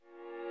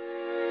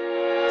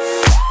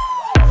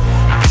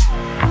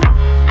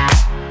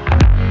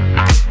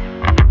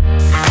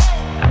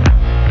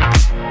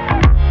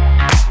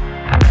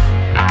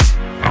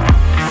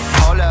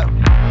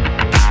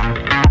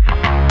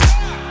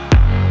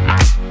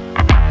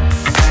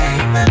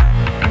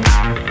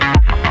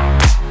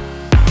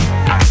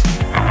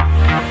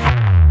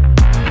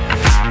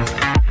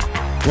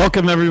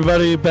Welcome,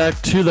 everybody,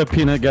 back to the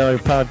Peanut Gallery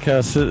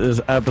Podcast. It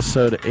is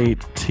episode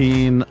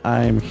 18.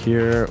 I'm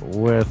here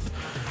with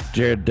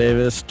Jerod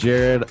Davis.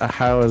 Jerod,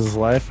 how is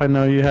life? I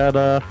know you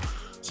had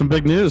some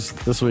big news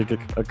this week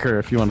occur,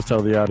 if you want to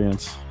tell the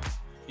audience.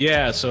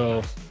 Yeah,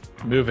 so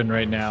moving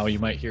right now, you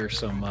might hear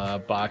some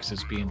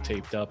boxes being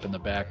taped up in the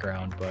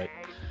background, but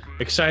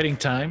exciting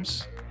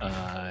times,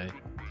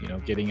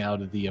 getting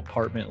out of the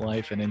apartment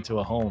life and into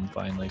a home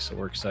finally, so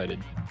we're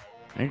excited.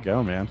 There you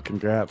go, man.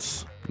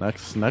 Congrats.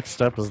 Next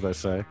step, as they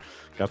say.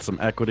 Got some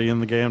equity in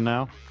the game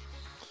now.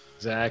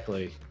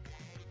 Exactly.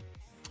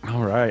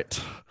 All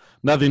right.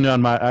 Nothing new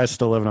on I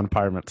still live in an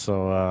apartment,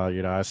 so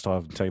I still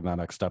haven't taken that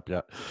next step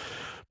yet.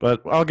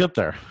 But I'll get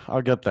there.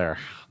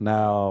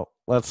 Now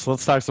let's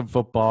talk some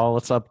football.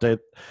 Let's update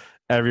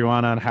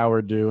everyone on how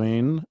we're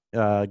doing,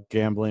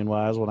 gambling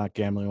wise. Well, not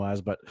gambling wise,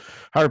 but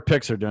how our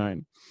picks are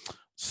doing.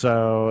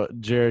 So,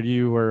 Jerod,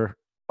 you were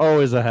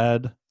always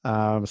ahead,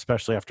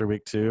 especially after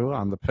week 2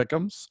 on the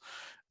pick'ems.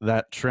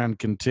 That trend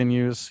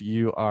continues.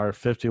 You are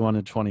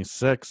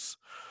 51-26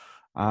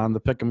 on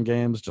the pick'em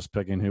games, just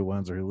picking who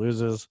wins or who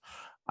loses.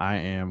 I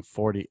am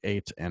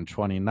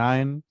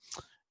 48-29,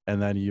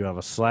 and then you have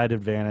a slight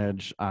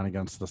advantage on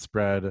against the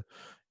spread.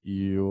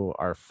 You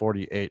are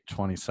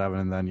 48-27,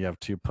 and then you have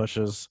 2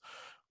 pushes,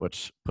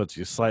 which puts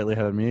you slightly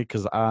ahead of me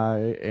because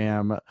I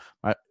am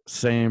my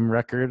same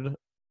record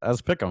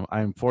as pick'em.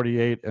 I'm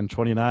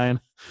 48-29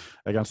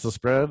 against the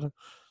spread.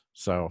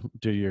 So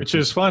which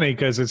is funny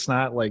because it's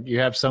not like you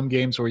have some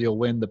games where you'll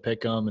win the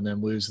pick 'em and then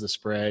lose the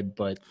spread,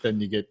 but then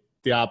you get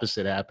the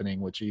opposite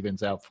happening, which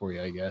evens out for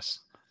you, I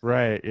guess.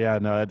 Right. Yeah,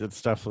 no, it's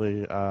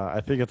definitely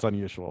I think it's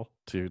unusual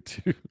to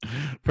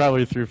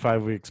probably through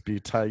 5 weeks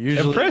be tied.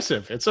 Usually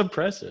impressive. It's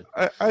impressive.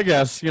 I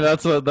guess,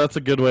 that's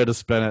a good way to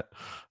spin it.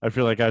 I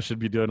feel like I should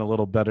be doing a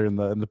little better in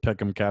the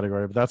pick 'em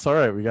category, but that's all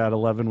right. We got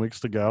 11 weeks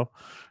to go.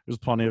 There's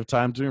plenty of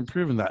time to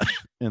improve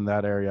in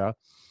that area.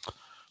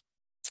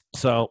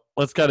 So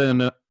let's get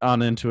into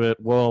it.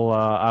 We'll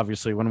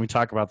obviously, when we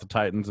talk about the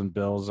Titans and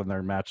Bills and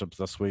their matchups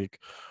this week,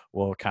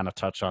 we'll kind of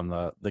touch on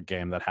the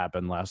game that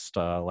happened last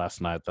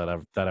night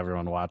that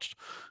everyone watched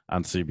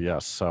on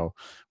CBS. So,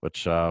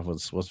 which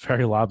was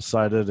very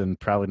lopsided and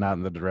probably not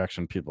in the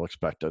direction people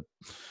expected.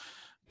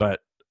 But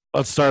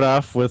let's start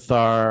off with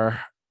our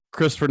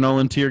Christopher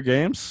Nolan tier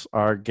games,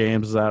 our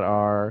games that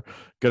are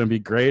going to be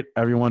great.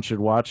 Everyone should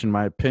watch, in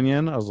my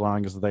opinion, as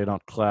long as they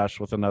don't clash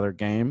with another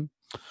game.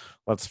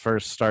 Let's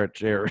first start,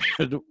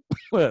 Jerod,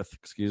 with,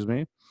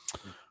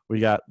 we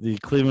got the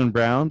Cleveland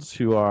Browns,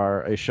 who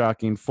are a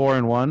shocking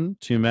 4-1,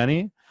 too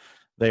many.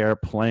 They are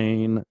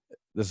playing,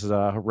 this is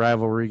a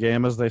rivalry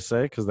game, as they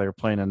say, because they're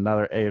playing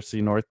another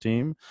AFC North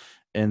team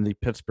in the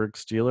Pittsburgh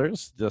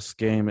Steelers. This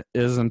game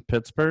is in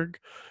Pittsburgh.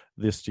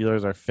 The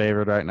Steelers are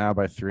favored right now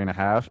by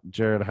 3.5.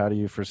 Jerod, how do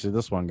you foresee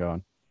this one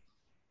going?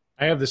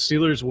 I have the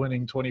Steelers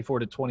winning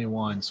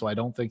 24-21, so I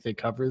don't think they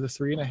cover the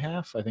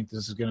 3.5. I think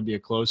this is going to be a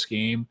close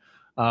game.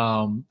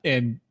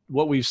 And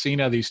what we've seen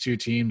out of these two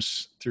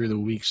teams through the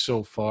week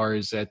so far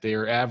is that they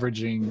are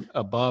averaging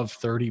above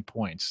 30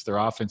 points. Their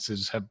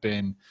offenses have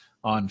been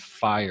on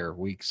fire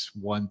weeks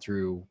 1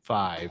 through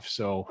 5.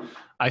 So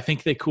I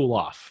think they cool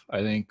off.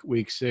 I think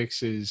week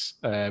 6 is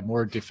a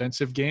more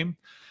defensive game.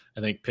 I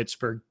think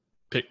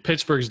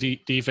Pittsburgh's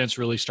defense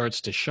really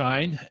starts to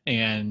shine,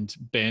 and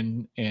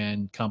Ben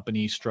and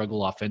company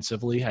struggle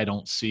offensively. I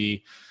don't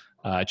see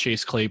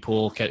Chase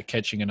Claypool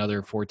catching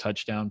another 4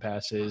 touchdown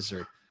passes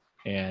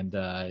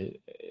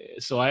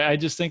so I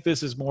just think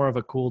this is more of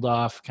a cooled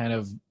off kind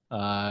of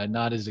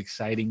not as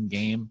exciting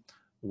game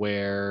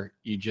where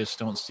you just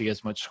don't see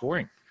as much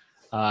scoring.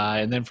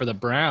 And then for the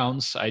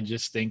Browns, I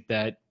just think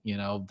that,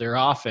 their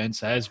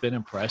offense has been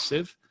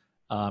impressive.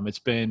 It's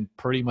been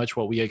pretty much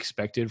what we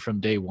expected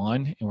from day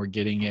 1, and we're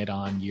getting it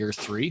on year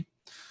 3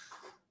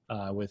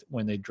 with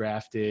when they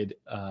drafted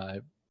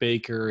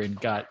Baker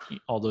and got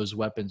all those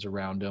weapons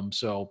around him.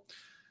 So,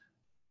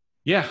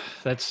 yeah,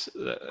 that's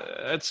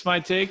my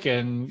take,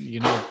 and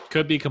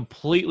could be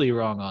completely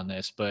wrong on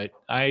this, but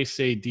I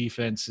say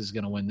defense is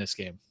going to win this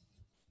game.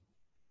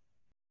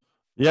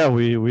 Yeah,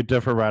 we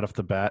differ right off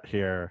the bat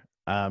here.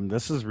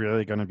 This is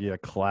really going to be a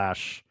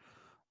clash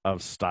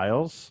of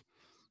styles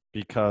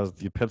because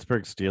the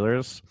Pittsburgh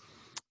Steelers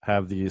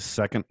have the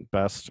second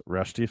best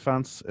rush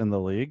defense in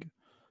the league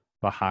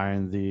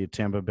behind the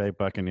Tampa Bay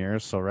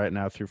Buccaneers. So right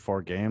now through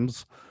 4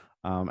 games,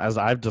 as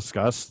I've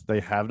discussed,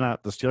 the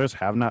Steelers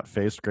have not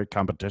faced great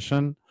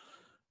competition,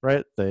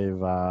 right? They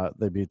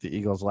beat the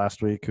Eagles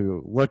last week,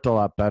 who looked a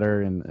lot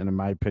better and in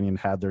my opinion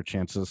had their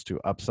chances to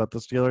upset the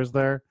Steelers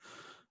there.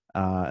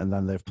 And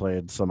then they've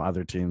played some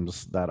other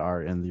teams that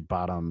are in the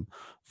bottom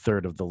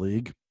third of the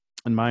league.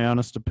 In my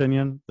honest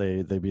opinion,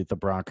 they beat the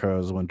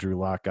Broncos when Drew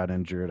Lock got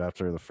injured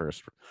after the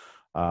first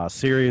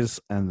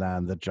series, and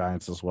then the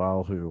Giants as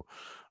well, who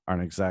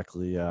aren't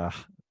exactly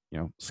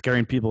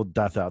scaring people to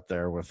death out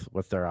there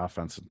with their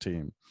offensive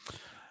team.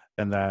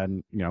 And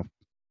then,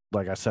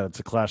 like I said, it's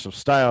a clash of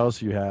styles.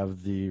 You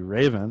have the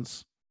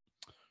Ravens,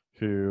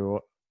 who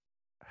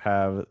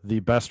have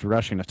the best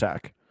rushing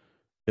attack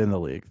in the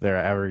league. They're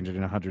averaging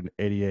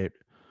 188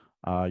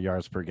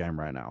 yards per game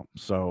right now.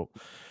 So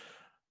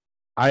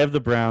I have the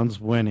Browns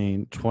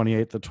winning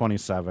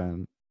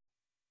 28-27,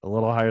 a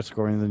little higher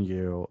scoring than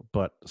you,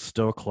 but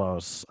still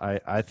close.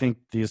 I think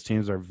these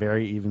teams are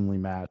very evenly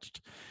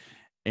matched.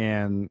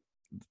 And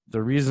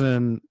the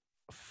reason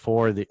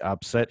for the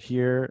upset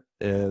here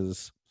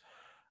is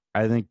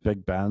I think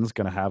Big Ben's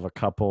going to have a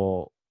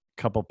couple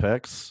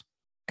picks,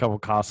 couple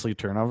costly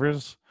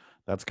turnovers.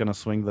 That's going to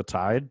swing the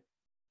tide.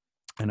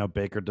 I know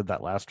Baker did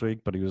that last week,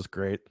 but he was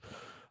great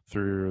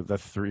through the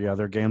 3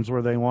 other games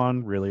where they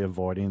won, really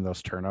avoiding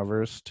those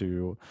turnovers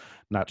to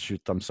not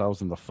shoot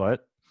themselves in the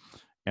foot.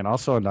 And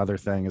also another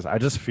thing is I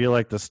just feel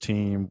like this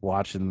team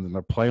watching them,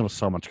 they're playing with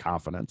so much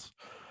confidence,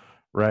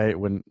 right?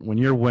 When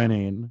you're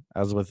winning,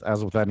 as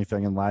with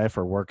anything in life,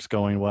 or work's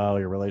going well,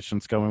 your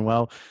relation's going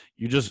well,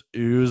 you just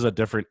ooze a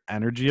different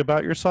energy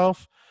about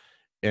yourself.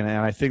 And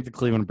I think the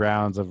Cleveland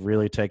Browns have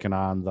really taken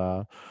on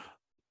the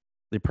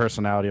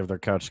personality of their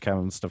coach,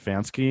 Kevin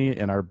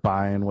Stefanski, and are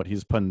buying what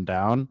he's putting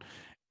down.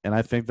 And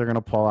I think they're going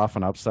to pull off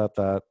an upset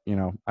that,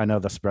 I know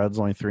the spread's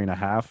only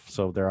 3.5.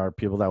 So there are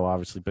people that will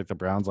obviously pick the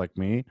Browns like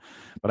me,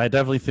 but I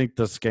definitely think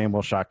this game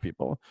will shock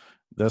people.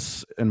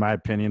 This, in my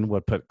opinion,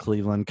 would put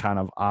Cleveland kind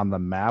of on the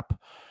map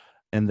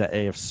in the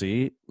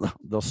AFC.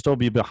 They'll still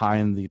be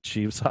behind the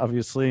Chiefs,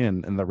 obviously,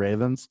 and the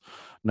Ravens.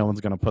 No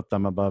one's going to put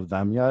them above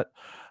them yet.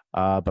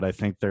 But I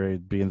think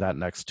they'd be in that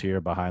next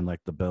tier behind like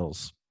the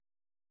Bills.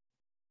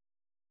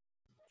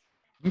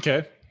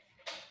 Okay.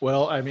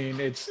 Well, I mean,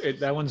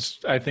 that one's,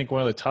 I think, one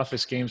of the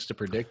toughest games to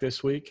predict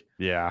this week.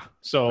 Yeah.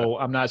 So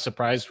I'm not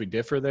surprised we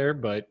differ there,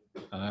 but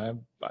I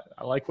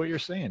like what you're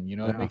saying.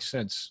 It makes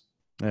sense.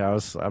 Yeah,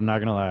 I'm not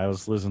gonna lie, I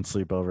was losing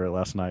sleep over it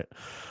last night.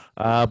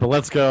 But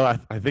let's go.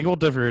 I think we'll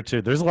differ here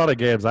too. There's a lot of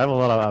games. I have a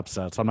lot of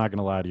upsets. I'm not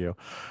gonna lie to you.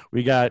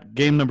 We got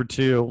game number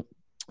 2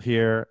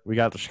 here. We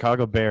got the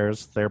Chicago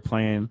Bears. They're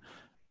playing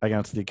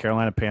against the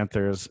Carolina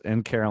Panthers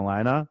in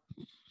Carolina.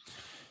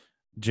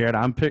 Jerod,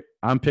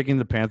 I'm picking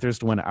the Panthers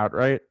to win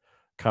outright,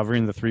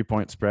 covering the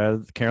 3-point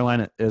spread.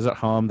 Carolina is at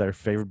home. They're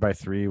favored by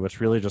 3, which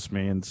really just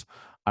means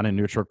on a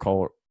neutral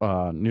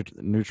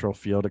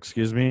field,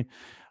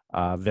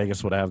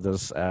 Vegas would have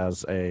this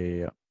as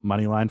a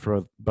money line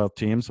for both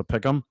teams, so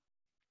pick them.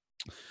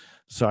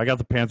 So I got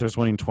the Panthers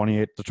winning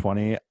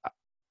 28-20.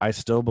 I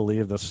still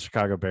believe this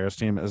Chicago Bears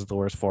team is the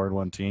worst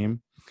 4-1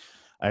 team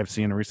I've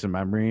seen in recent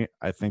memory.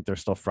 I think they're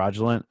still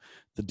fraudulent.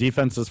 The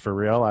defense is for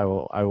real. I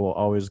will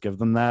always give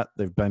them that.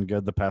 They've been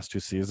good the past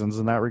 2 seasons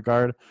in that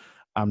regard.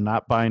 I'm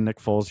not buying Nick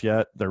Foles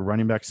yet. Their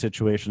running back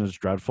situation is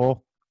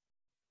dreadful.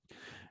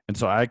 And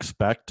so I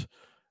expect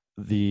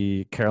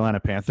the Carolina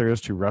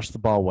Panthers to rush the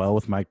ball well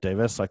with Mike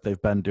Davis like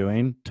they've been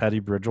doing. Teddy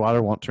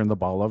Bridgewater won't turn the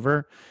ball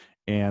over,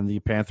 and the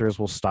Panthers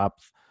will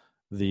stop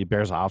the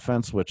Bears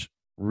offense, which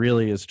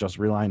really is just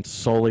relying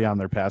solely on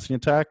their passing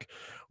attack,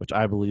 which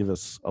I believe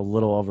is a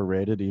little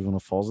overrated even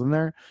with Foles in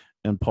there,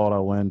 and pull out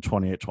a win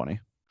 28-20.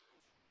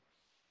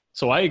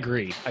 So I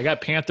agree. I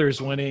got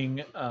Panthers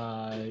winning,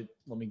 let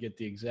me get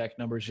the exact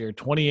numbers here,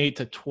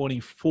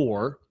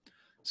 28-24.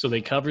 So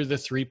they cover the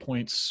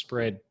 3-point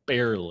spread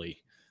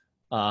barely.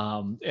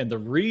 And the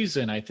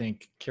reason I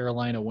think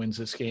Carolina wins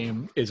this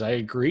game is I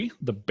agree.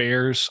 The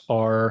Bears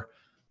are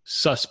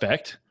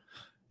suspect,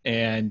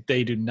 and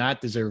they do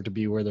not deserve to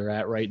be where they're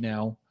at right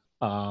now.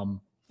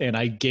 And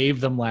I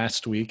gave them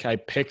last week. I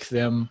picked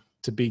them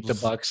to beat the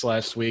Bucs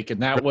last week,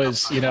 and that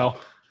was,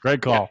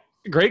 great call.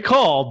 Yeah, great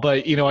call,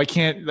 but I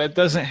can't. That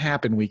doesn't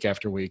happen week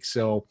after week.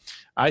 So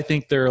I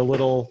think they're a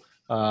little,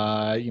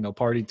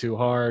 partied too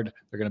hard.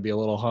 They're going to be a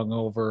little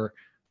hungover.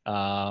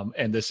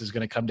 And this is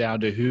going to come down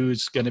to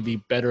who's going to be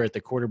better at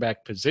the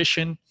quarterback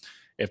position.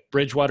 If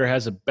Bridgewater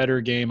has a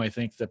better game, I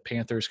think the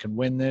Panthers can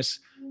win this.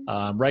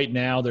 Right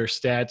now, their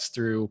stats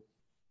through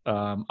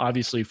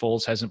obviously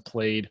Foles hasn't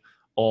played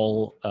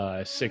all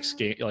 6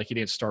 games. Like he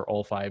didn't start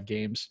all 5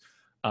 games,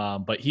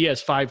 but he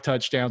has 5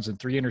 touchdowns and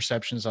 3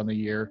 interceptions on the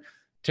year.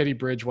 Teddy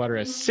Bridgewater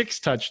has 6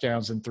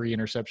 touchdowns and 3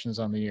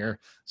 interceptions on the year.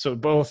 So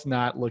both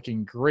not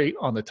looking great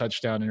on the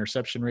touchdown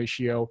interception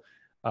ratio.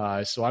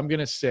 So I'm going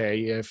to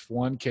say if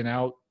one can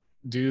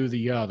outdo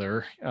the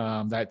other,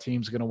 that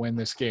team's going to win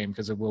this game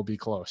because it will be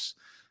close.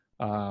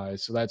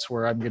 So that's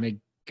where I'm going to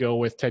go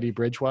with Teddy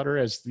Bridgewater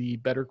as the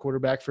better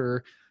quarterback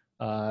for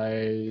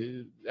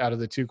out of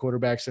the 2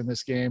 quarterbacks in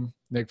this game.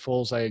 Nick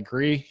Foles, I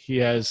agree. He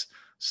has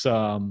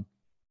some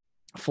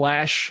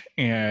flash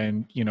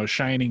and,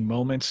 shining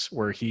moments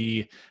where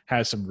he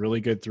has some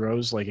really good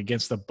throws. Like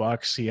against the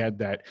Bucs, he had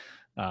that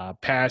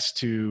pass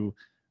to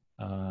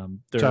Talking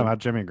about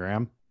Jimmy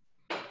Graham.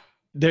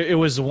 It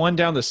was the one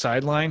down the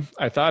sideline.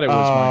 I thought it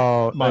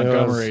was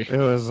Montgomery. It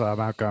was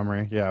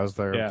Montgomery. Yeah, it was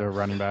their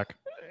running back.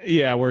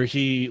 Yeah, where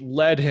he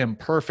led him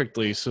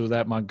perfectly so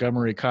that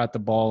Montgomery caught the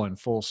ball in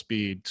full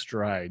speed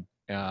stride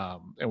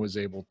and was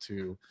able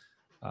to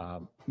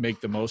make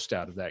the most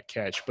out of that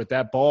catch. But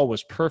that ball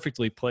was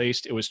perfectly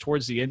placed. It was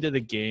towards the end of the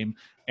game,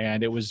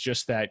 and it was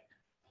just that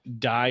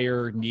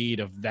dire need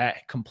of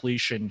that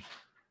completion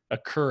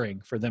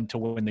occurring for them to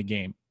win the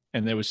game.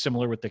 And it was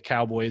similar with the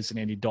Cowboys and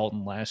Andy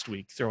Dalton last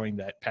week, throwing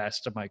that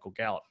pass to Michael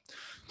Gallup.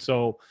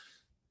 So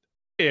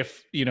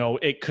if,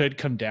 it could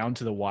come down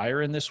to the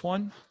wire in this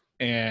one.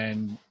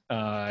 And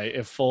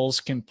if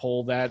Foles can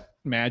pull that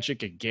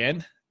magic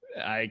again,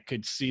 I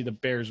could see the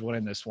Bears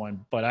winning this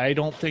one. But I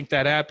don't think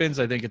that happens.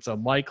 I think it's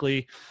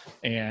unlikely.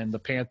 And the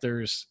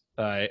Panthers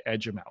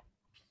edge them out.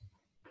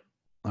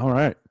 All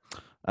right.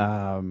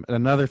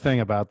 Another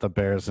thing about the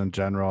Bears in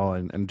general,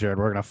 and Jerod,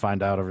 we're going to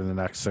find out over the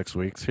next 6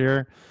 weeks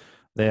here.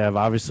 They have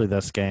obviously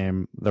this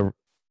game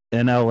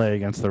in LA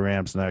against the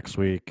Rams next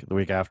week, the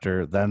week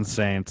after, then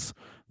Saints,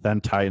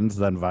 then Titans,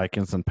 then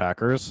Vikings and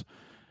Packers.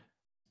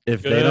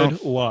 If they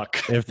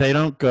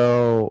don't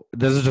go,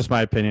 this is just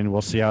my opinion.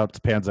 We'll see how it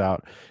pans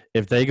out.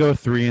 If they go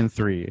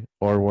 3-3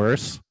 or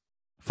worse,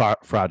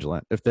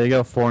 fraudulent. If they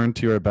go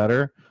 4-2 or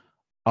better,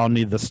 I'll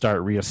need to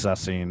start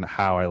reassessing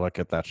how I look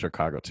at that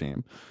Chicago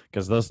team,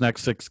 because those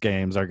next 6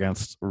 games are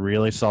against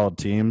really solid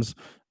teams,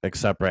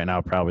 except right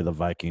now probably the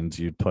Vikings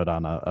you'd put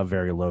on a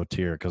very low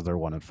tier because they're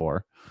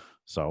 1-4.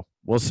 So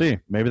we'll see.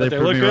 Maybe they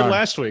looked good wrong.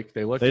 last week.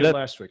 They looked good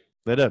last week.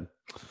 They did.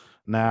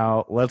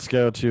 Now let's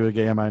go to a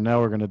game I know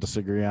we're going to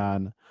disagree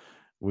on.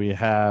 We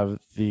have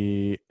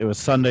it was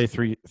Sunday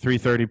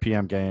 3:30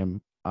 p.m.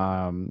 game.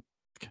 I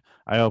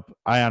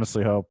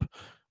honestly hope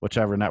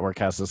whichever network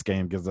has this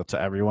game gives it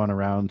to everyone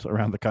around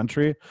the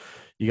country.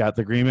 You got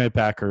the Green Bay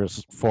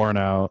Packers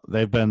 4-0.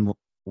 They've been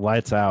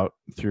lights out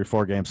through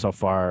 4 games so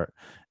far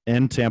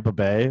in Tampa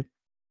Bay,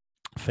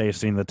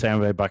 facing the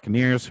Tampa Bay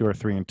Buccaneers, who are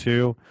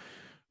 3-2,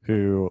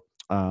 who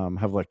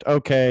have looked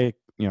okay.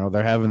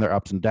 They're having their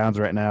ups and downs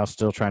right now,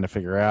 still trying to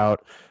figure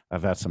out.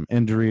 I've had some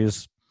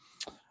injuries.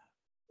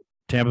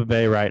 Tampa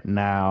Bay right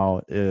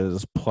now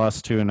is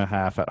plus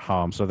 2.5 at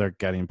home, so they're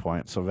getting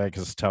points. So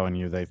Vegas is telling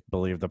you they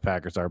believe the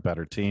Packers are a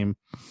better team.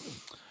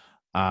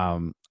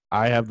 I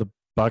have the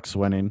Bucs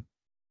winning,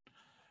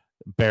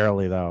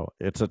 barely though.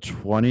 It's a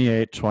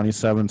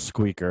 28-27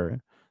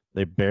 squeaker.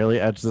 They barely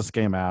edged this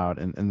game out,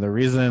 and the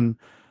reason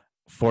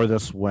for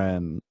this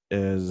win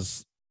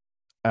is,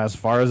 as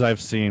far as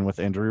I've seen with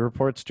injury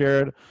reports,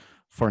 Jerod,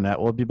 Fournette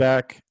will be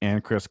back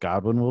and Chris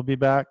Godwin will be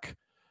back,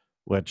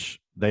 which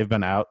they've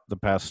been out the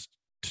past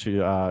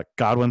 2.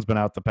 Godwin's been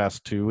out the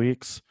past 2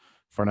 weeks.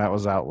 Fournette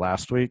was out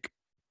last week.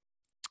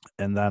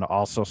 And then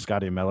also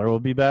Scotty Miller will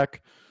be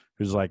back,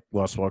 who's like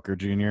Wes Welker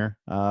Jr.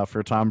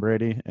 For Tom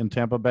Brady in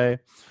Tampa Bay.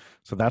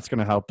 So that's going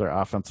to help their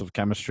offensive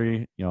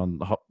chemistry,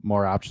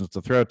 more options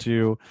to throw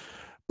to,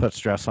 put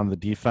stress on the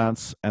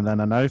defense. And then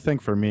another thing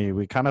for me,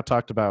 we kind of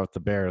talked about with the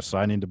Bears, so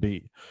I need to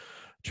be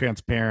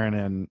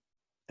transparent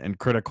and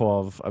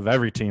critical of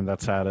every team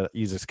that's had an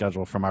easy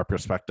schedule from our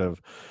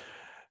perspective.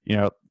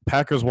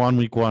 Packers won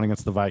week 1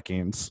 against the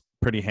Vikings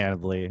pretty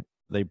handily.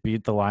 They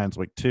beat the Lions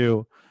week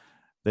 2.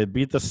 They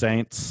beat the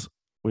Saints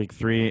week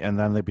 3, and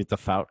then they beat the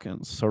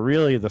Falcons. So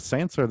really the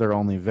Saints are their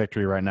only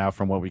victory right now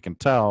from what we can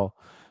tell.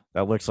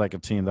 That looks like a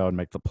team that would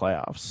make the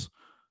playoffs.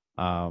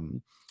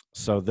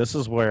 So this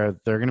is where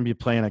they're going to be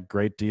playing a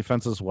great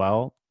defense as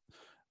well.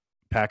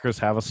 Packers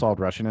have a solid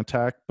rushing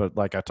attack, but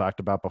like I talked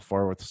about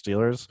before with the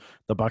Steelers,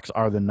 the Bucs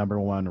are the number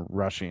 1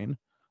 rushing.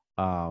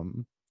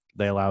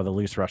 They allow the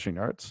least rushing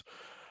yards.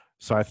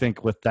 So I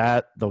think with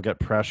that, they'll get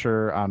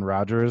pressure on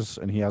Rodgers,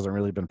 and he hasn't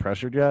really been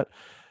pressured yet.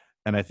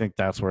 And I think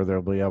that's where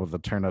they'll be able to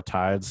turn the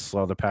tides,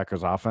 slow the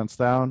Packers offense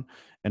down,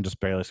 and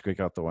just barely squeak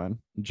out the win.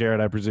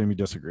 Jerod, I presume you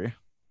disagree.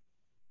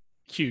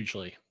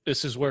 Hugely.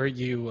 This is where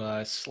you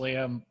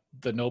slam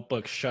the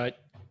notebook shut,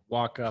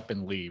 walk up,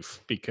 and leave,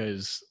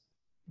 because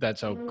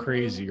that's how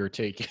crazy your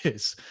take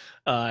is.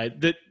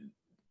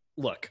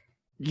 Look,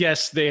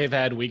 yes, they have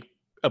had weak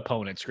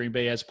opponents. Green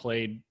Bay has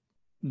played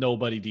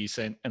nobody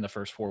decent in the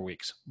first 4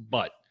 weeks,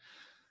 but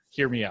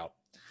hear me out.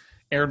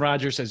 Aaron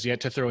Rodgers has yet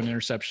to throw an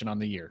interception on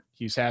the year.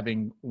 He's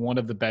having one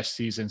of the best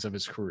seasons of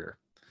his career.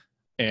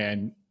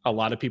 And a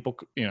lot of people,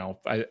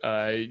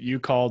 you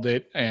called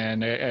it,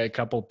 and a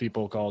couple of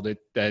people called it,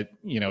 that,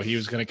 he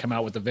was going to come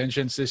out with a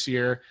vengeance this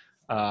year,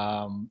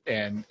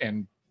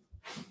 and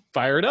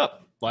fire it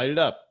up, light it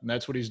up. And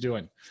that's what he's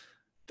doing.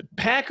 The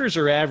Packers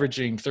are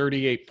averaging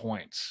 38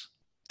 points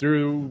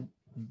through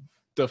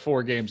the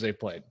 4 games they've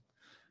played.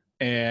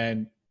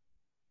 And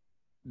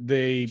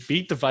they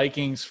beat the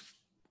Vikings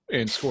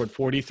and scored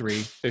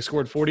 43. They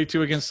scored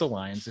 42 against the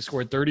Lions. They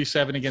scored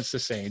 37 against the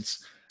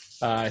Saints,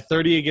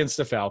 30 against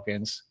the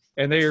Falcons,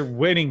 and they are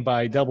winning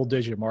by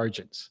double-digit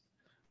margins.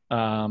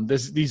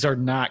 These are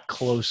not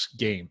close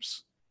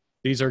games.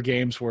 These are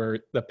games where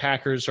the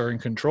Packers are in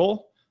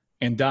control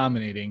and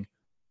dominating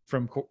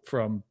from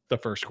the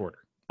first quarter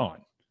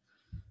on.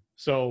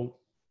 So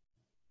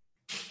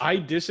I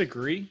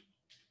disagree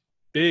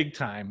big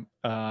time.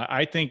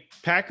 I think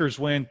Packers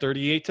win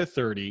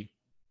 38-30.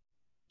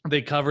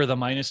 They cover the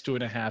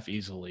 -2.5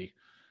 easily.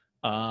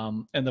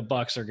 And the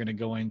Bucs are going to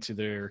go into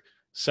their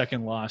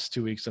second loss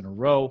 2 weeks in a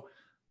row.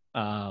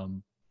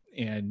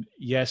 And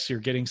yes, you're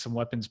getting some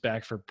weapons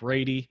back for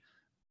Brady,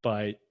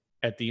 but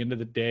at the end of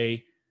the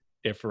day,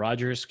 if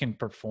Rodgers can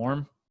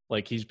perform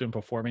like he's been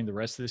performing the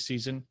rest of the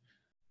season,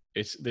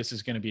 this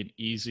is going to be an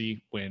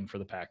easy win for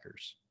the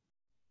Packers.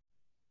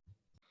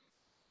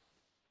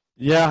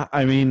 Yeah,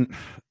 I mean,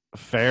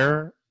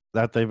 fair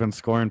that they've been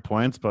scoring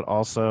points, but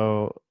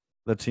also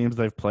the teams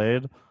they've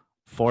played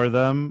for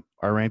them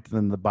are ranked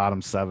in the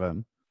bottom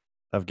 7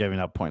 of giving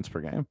up points per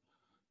game.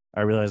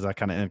 I realize that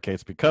kind of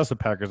indicates because the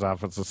Packers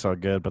offense is so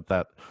good, but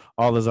that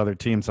all those other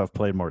teams have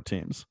played more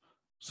teams.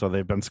 So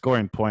they've been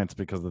scoring points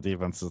because the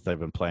defenses they've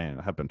been playing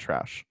have been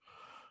trash.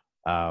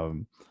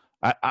 Um,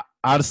 I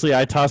honestly,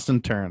 I tossed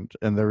and turned,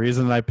 and the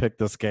reason I picked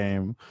this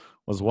game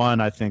was one.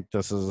 I think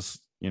this is,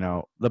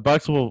 the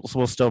Bucs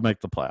will still make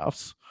the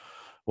playoffs.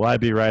 Will I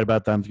be right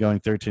about them going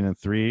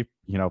 13-3?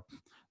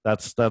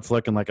 That's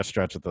looking like a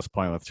stretch at this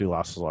point with 2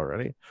 losses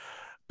already.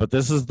 But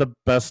this is the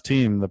best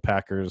team the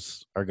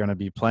Packers are going to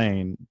be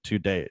playing to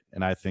date,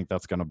 and I think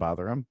that's going to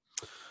bother them.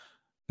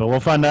 But we'll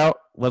find out.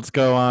 Let's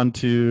go on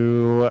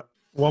to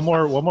one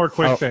more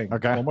quick thing.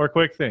 Okay. One more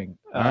quick thing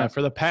Right.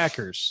 for the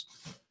Packers.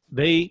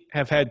 They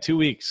have had 2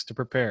 weeks to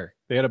prepare.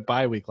 They had a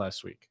bye week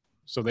last week,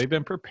 so they've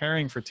been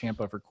preparing for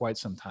Tampa for quite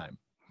some time.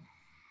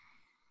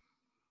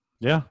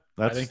 Yeah,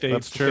 I think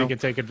that's true. They can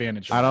take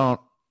advantage of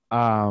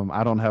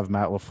I don't have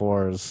Matt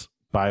LaFleur's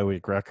bye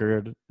week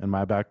record in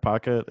my back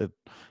pocket.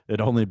 It'd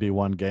only be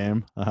one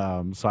game,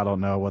 so I don't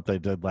know what they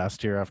did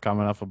last year after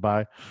coming off a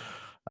bye.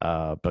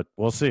 But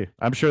we'll see.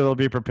 I'm sure they'll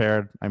be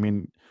prepared. I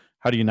mean,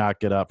 how do you not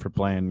get up for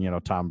playing,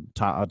 a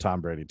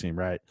Tom Brady team,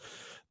 right?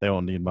 They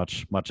won't need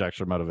much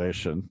extra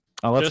motivation.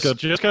 Let's go.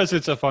 Just because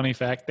it's a funny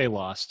fact, they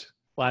lost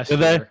last Did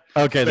year.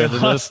 they? Okay,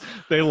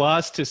 they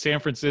lost to San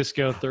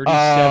Francisco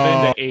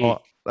 37-8.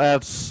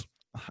 That's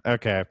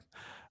okay.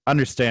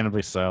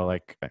 Understandably so.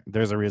 Like,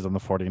 there's a reason the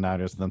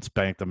 49ers then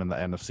spanked them in the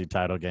NFC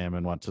title game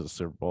and went to the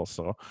Super Bowl.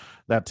 So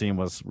that team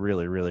was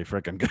really, really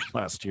freaking good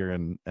last year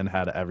and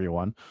had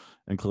everyone,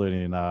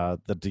 including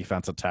the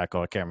defensive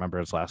tackle. I can't remember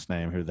his last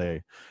name, who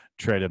they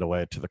traded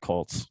away to the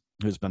Colts,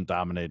 who's been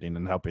dominating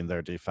and helping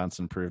their defense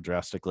improve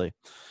drastically.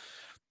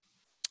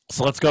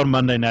 So let's go to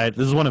Monday night.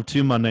 This is one of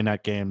 2 Monday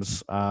night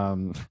games.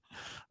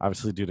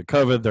 Obviously, due to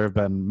COVID, there have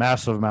been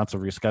massive amounts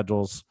of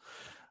reschedules.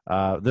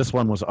 This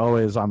one was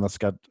always on the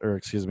schedule, or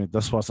excuse me,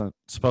 this wasn't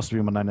supposed to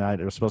be Monday night.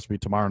 It was supposed to be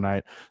tomorrow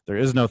night. There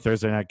is no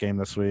Thursday night game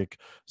this week,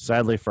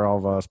 sadly for all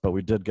of us, but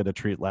we did get a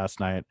treat last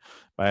night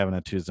by having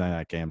a Tuesday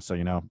night game. So,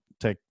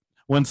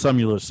 win some,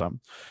 you lose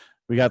some.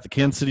 We got the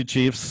Kansas City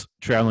Chiefs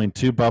traveling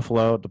to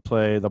Buffalo to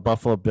play the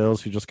Buffalo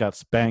Bills, who just got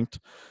spanked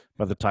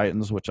by the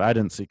Titans, which I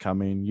didn't see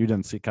coming. You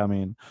didn't see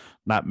coming.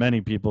 Not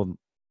many people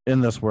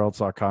in this world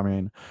saw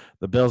coming.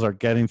 The Bills are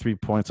getting 3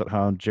 points at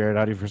home. Jerod,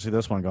 how do you foresee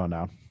this one going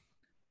down?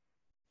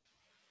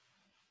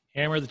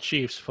 Hammer the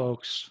Chiefs,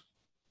 folks.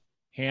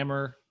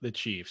 Hammer the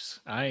Chiefs.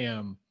 I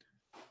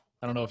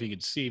don't know if you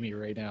can see me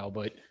right now,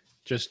 but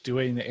just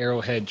doing the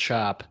arrowhead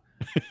chop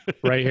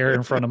right here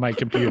in front of my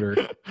computer.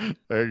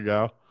 There you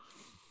go.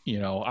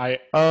 I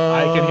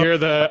can hear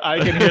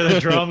the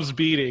drums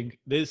beating.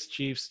 This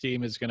Chiefs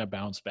team is going to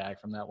bounce back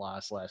from that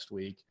loss last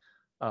week.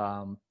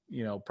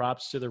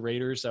 Props to the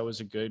Raiders. It was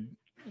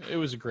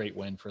a great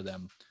win for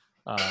them.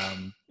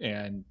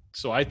 And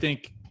so I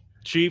think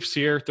Chiefs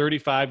here,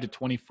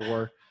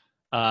 35-24.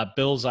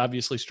 Bills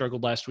obviously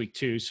struggled last week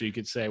too, so you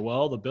could say,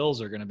 well, the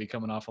Bills are going to be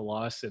coming off a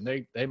loss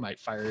and they might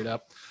fire it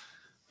up.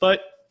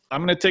 But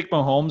I'm going to take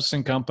Mahomes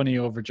and company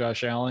over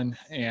Josh Allen,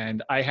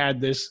 and I had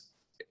this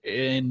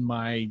in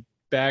my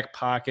back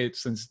pocket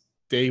since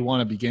day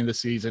one of beginning of the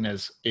season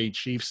as a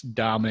Chiefs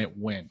dominant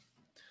win.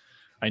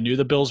 I knew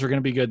the Bills were going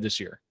to be good this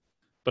year,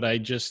 but I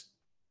just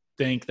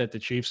think that the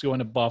Chiefs go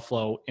into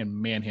Buffalo and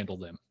manhandle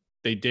them.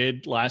 They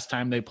did last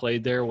time they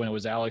played there when it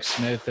was Alex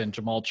Smith and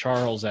Jamal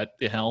Charles at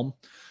the helm.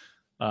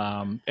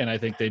 And I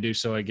think they do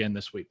so again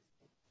this week.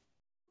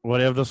 What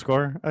do you have the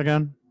score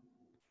again?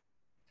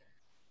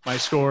 My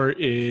score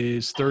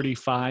is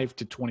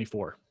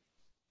 35-24.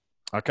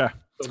 Okay.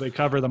 So they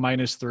cover the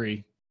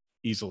 -3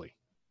 easily.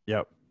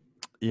 Yep.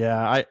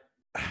 Yeah,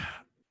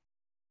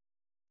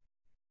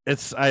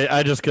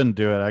 I just couldn't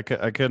do it.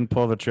 I couldn't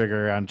pull the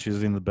trigger on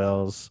choosing the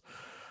Bills,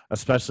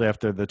 especially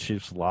after the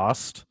Chiefs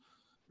lost.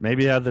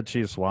 Maybe had the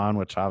Chiefs won,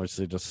 which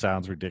obviously just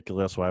sounds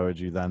ridiculous. Why would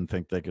you then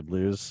think they could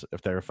lose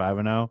if they were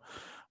 5-0?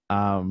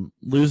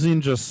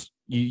 Losing just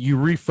you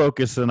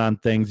refocus in on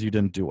things you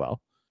didn't do well.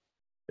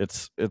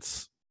 It's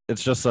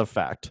just a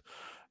fact.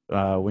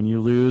 When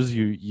you lose,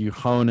 you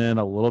hone in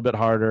a little bit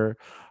harder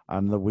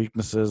on the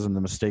weaknesses and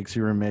the mistakes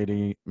you were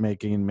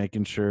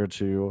making sure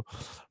to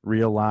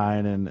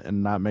realign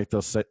and not make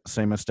those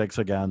same mistakes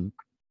again.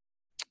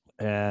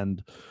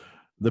 And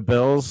the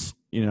Bills,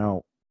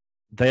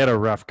 they had a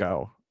rough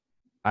go.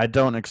 I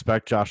don't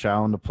expect Josh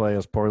Allen to play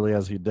as poorly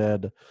as he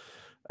did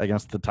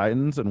against the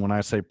Titans. And when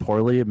I say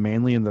poorly,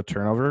 mainly in the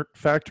turnover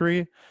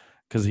factory,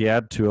 because he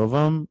had 2 of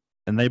them,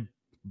 and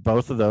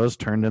both of those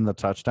turned in the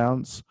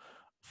touchdowns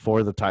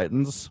for the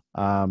Titans.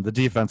 The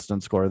defense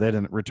didn't score. They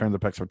didn't return the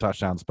picks for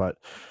touchdowns, but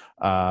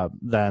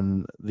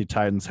then the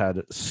Titans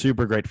had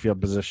super great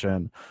field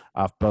position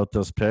off both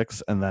those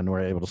picks and then were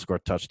able to score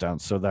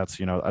touchdowns. So that's,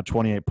 a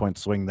 28-point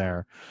swing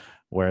there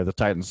where the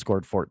Titans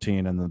scored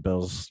 14 and the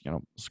Bills,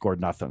 scored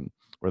nothing,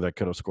 where they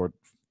could have scored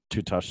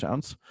 2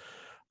 touchdowns.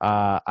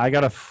 I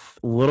got a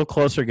little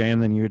closer game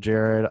than you,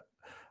 Jerod.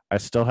 I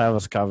still have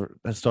us covered.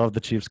 I still have the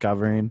Chiefs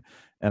covering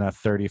and a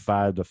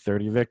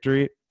 35-30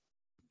 victory,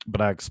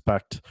 but I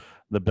expect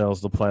the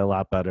Bills to play a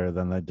lot better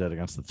than they did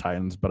against the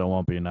Titans, but it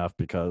won't be enough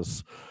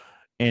because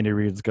Andy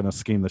Reid's going to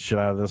scheme the shit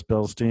out of this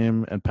Bills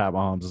team, and Pat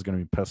Mahomes is going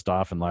to be pissed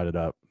off and light it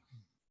up.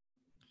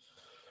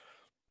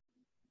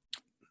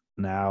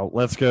 Now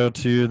let's go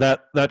to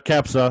that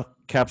caps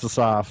us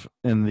off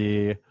in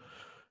the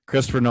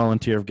Christopher Nolan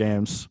tier of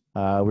games.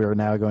 We are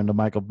now going to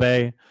Michael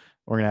Bay.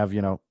 We're going to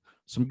have,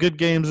 some good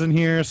games in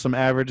here, some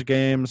average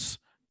games,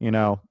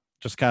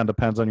 just kind of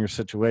depends on your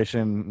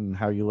situation and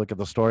how you look at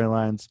the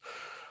storylines.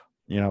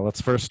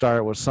 Let's first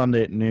start with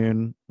Sunday at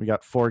noon. We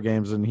got 4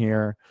 games in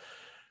here.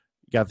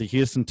 You got the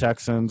Houston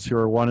Texans, who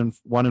are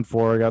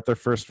 1-4, got their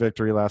first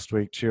victory last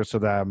week. Cheers to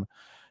them.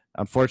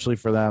 Unfortunately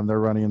for them, they're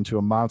running into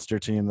a monster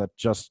team that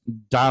just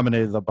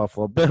dominated the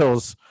Buffalo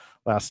Bills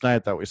last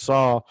night that we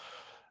saw,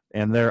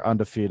 and they're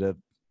undefeated.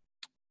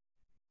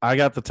 I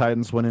got the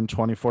Titans winning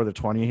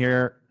 24-20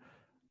 here.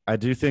 I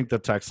do think the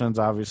Texans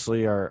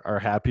obviously are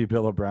happy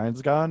Bill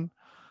O'Brien's gone.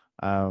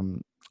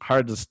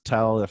 Hard to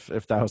tell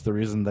if that was the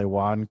reason they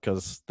won,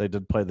 because they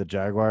did play the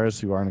Jaguars,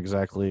 who aren't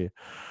exactly,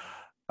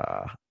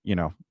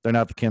 they're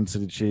not the Kansas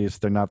City Chiefs.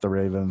 They're not the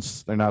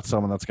Ravens. They're not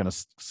someone that's going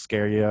to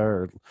scare you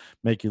or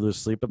make you lose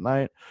sleep at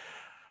night.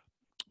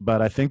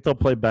 But I think they'll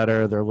play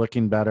better. They're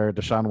looking better.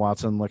 Deshaun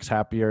Watson looks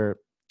happier,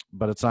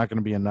 but it's not going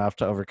to be enough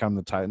to overcome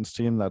the Titans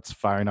team that's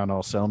firing on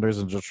all cylinders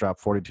and just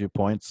dropped 42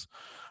 points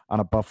on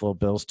a Buffalo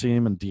Bills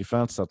team and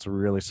defense that's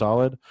really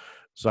solid.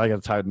 So I got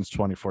a Titans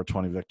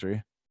 24-20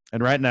 victory.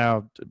 And right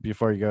now,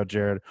 before you go,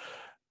 Jerod,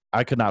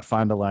 I could not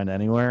find a line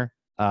anywhere.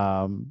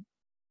 And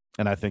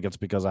I think it's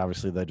because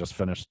obviously they just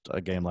finished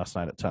a game last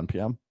night at 10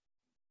 p.m.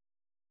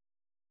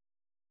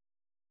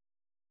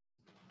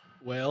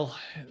 Well,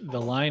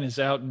 the line is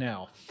out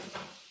now.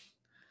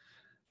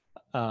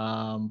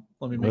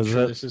 Let me make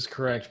sure this is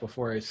correct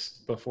before I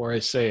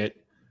say it.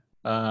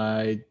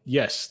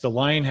 Yes, the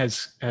line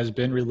has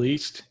been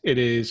released. It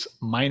is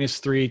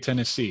 -3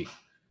 Tennessee.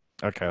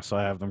 Okay, so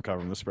I have them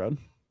covering the spread.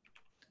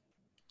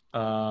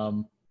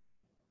 And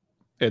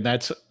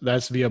that's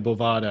via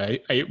Bovada.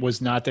 It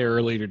was not there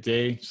earlier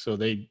today, so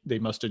they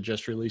must have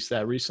just released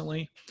that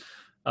recently.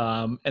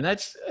 And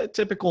that's a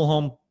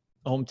typical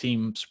home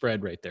team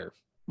spread right there,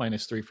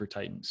 -3 for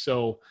Titans.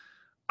 So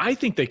I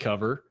think they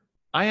cover.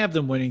 I have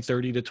them winning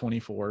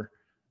 30-24.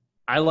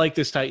 I like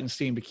this Titans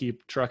team to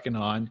keep trucking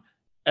on.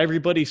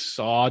 Everybody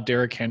saw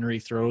Derrick Henry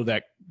throw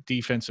that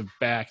defensive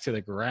back to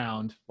the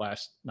ground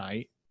last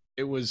night.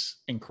 It was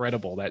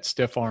incredible. That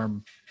stiff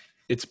arm,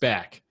 it's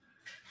back.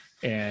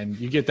 And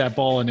you get that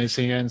ball in his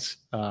hands,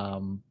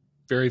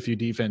 very few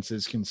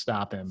defenses can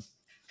stop him.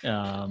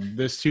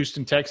 This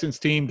Houston Texans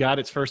team got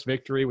its first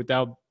victory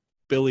without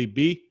Bill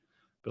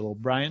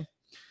O'Brien.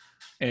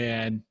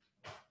 And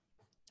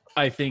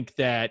I think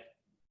that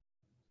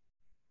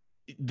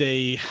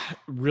they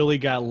really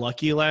got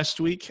lucky last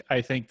week.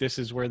 I think this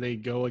is where they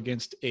go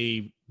against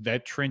a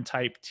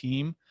veteran-type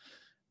team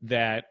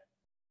that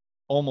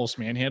almost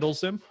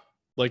manhandles them,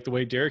 like the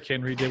way Derrick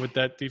Henry did with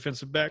that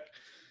defensive back.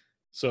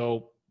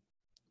 So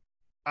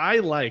I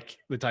like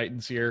the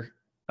Titans here.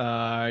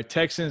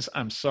 Texans,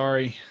 I'm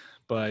sorry,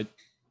 but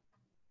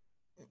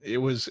it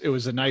was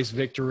a nice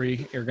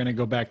victory. You're going to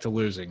go back to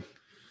losing.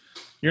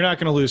 You're not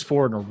going to lose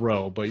 4 in a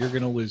row, but you're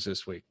going to lose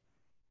this week.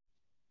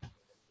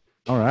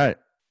 All right.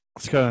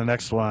 Let's go to the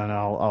next one.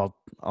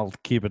 I'll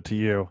keep it to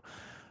you.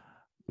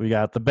 We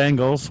got the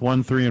Bengals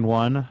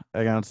 1-3-1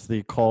 against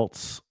the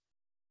Colts.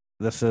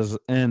 This is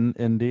in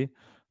Indy.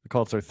 The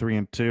Colts are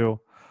 3-2.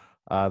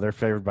 They're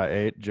favored by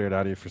 8. Jerod,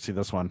 how do you foresee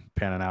this one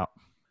panning out?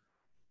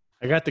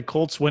 I got the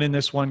Colts winning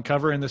this one,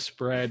 covering the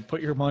spread. Put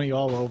your money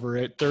all over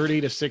it.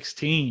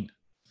 30-16.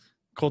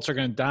 Colts are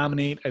going to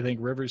dominate. I think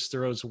Rivers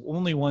throws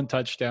only 1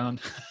 touchdown.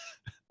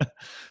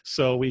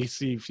 So we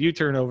see few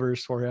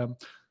turnovers for him,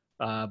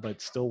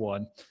 but still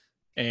 1.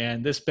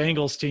 And this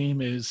Bengals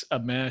team is a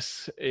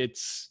mess.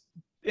 It's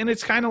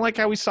kind of like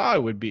how we saw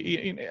it would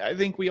be. I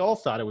think we all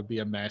thought it would be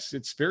a mess.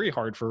 It's very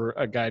hard for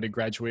a guy to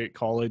graduate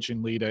college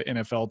and lead an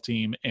NFL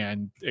team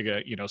and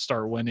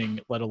start winning,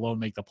 let alone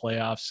make the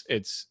playoffs.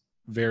 It's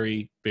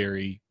very,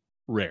 very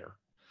rare.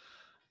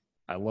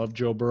 I love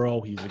Joe Burrow.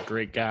 He's a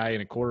great guy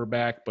and a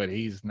quarterback, but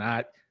he's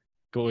not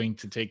going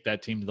to take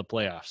that team to the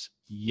playoffs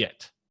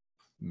yet.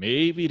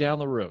 Maybe down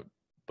the road.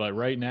 But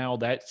right now,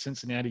 that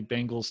Cincinnati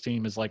Bengals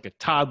team is like a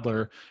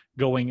toddler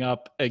going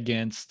up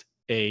against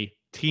a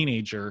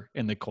teenager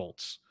in the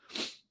Colts.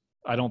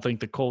 I don't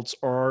think the Colts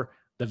are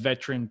the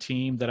veteran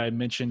team that I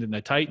mentioned in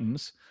the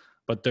Titans,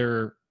 but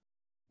they're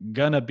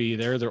going to be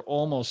there. They're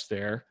almost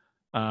there.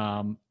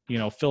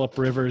 Phillip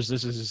Rivers,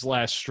 this is his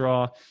last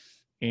straw,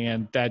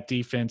 and that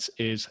defense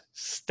is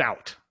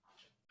stout.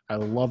 I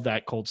love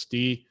that Colts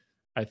D.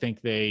 I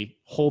think they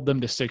hold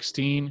them to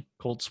 16.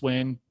 Colts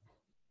win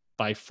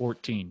by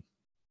 14.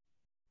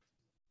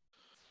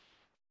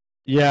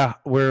 Yeah,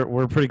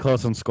 we're pretty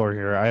close on score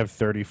here. I have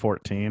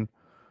 30-14.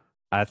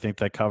 I think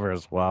they cover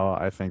as well.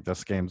 I think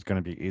this game's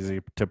going to be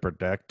easy to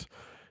predict.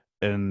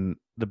 And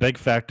the big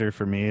factor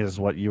for me is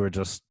what you were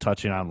just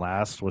touching on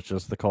last, which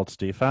is the Colts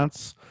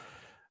defense.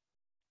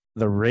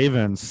 The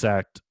Ravens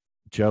sacked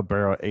Joe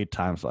Burrow 8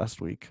 times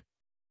last week.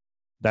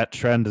 That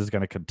trend is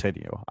going to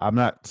continue. I'm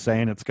not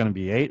saying it's going to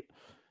be 8,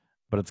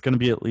 but it's going to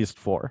be at least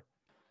 4.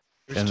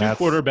 There's 2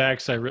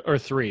 quarterbacks, or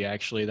 3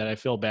 actually, that I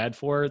feel bad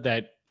for,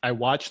 that I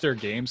watch their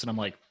games and I'm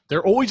like,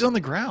 they're always on the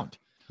ground.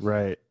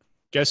 Right.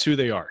 Guess who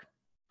they are?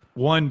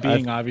 One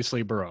being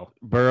obviously Burrow.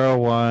 Burrow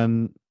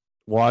 1,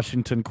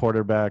 Washington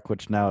quarterback,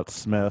 which now it's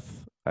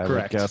Smith. I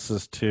would guess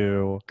is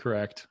 2.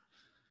 Correct.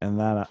 And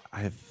then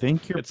I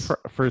think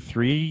for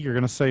 3, you're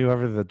going to say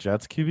whoever the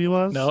Jets QB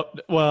was? No,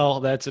 well,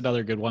 that's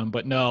another good one,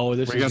 but no,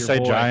 this is your boy. We're going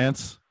to say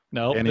Giants?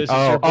 No, this is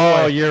your boy.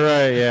 Oh, you're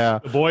right, yeah.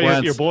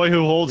 Your boy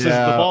who holds the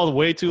ball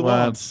way too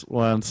long.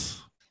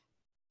 Wentz.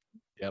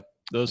 Yep,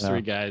 those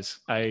 3 guys.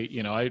 I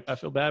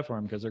feel bad for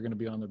them because they're going to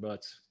be on their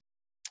butts.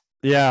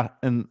 Yeah,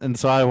 and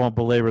so I won't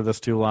belabor this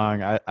too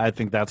long. I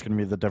think that's going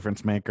to be the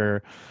difference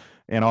maker.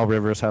 And all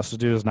Rivers has to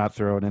do is not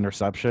throw an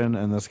interception,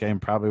 and this game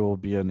probably will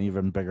be an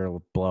even bigger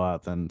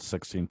blowout than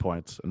 16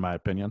 points, in my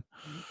opinion.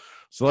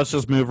 So let's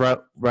just move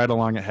right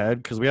along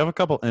ahead, because we have a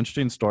couple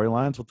interesting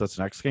storylines with this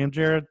next game,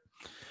 Jerod.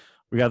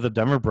 We got the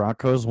Denver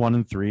Broncos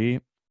 1-3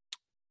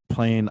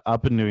 playing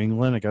up in New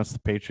England against the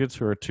Patriots,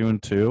 who are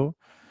 2-2.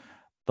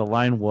 The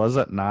line was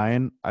at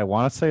 9. I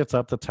want to say it's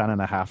up to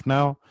 10.5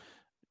 now.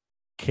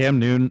 Cam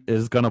Newton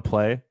is going to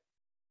play.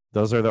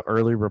 Those are the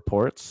early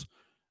reports.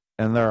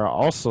 And there are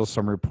also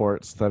some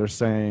reports that are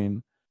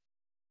saying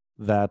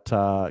that,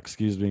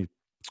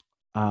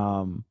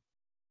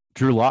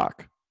 Drew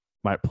Lock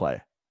might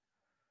play,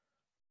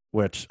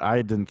 which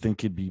I didn't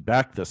think he'd be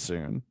back this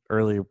soon.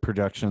 Early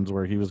projections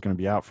were he was going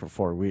to be out for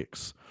 4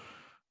 weeks.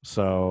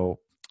 So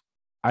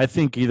I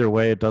think either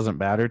way, it doesn't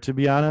matter, to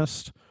be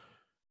honest,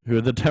 who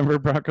the Denver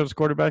Broncos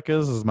quarterback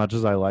is, as much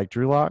as I like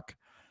Drew Lock.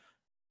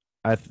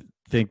 I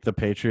think the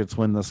Patriots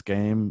win this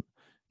game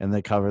and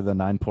they cover the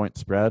 9-point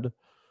spread.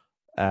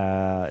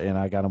 And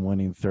I got them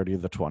winning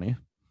 30-20.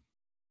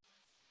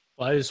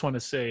 Well, I just want to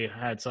say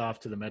hats off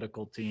to the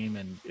medical team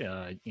and,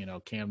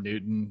 Cam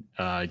Newton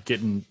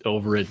getting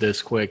over it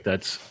this quick.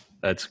 That's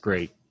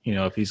great.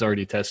 If he's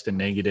already tested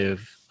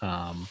negative,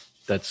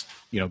 that's,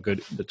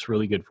 good. That's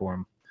really good for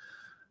him.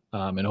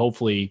 And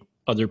hopefully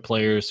other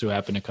players who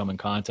happen to come in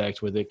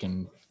contact with it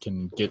can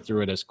get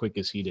through it as quick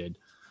as he did.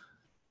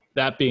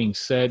 That being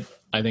said,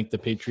 I think the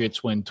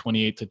Patriots win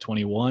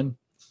 28-21.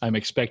 I'm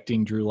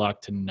expecting Drew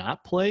Lock to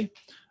not play,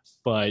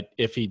 but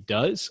if he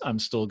does, I'm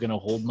still going to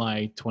hold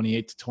my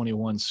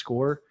 28-21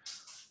 score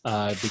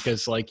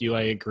because, like you,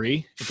 I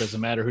agree. It doesn't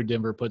matter who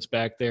Denver puts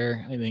back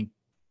there. I think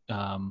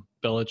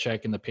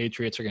Belichick and the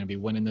Patriots are going to be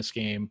winning this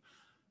game,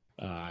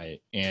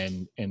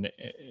 and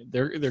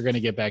they're going to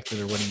get back to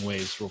their winning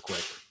ways real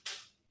quick.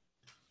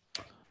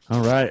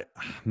 All right,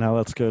 now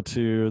let's go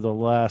to the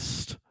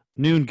last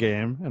noon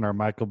game in our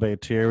Michael Bay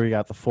tier. We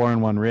got the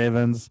 4-1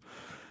 Ravens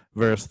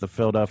versus the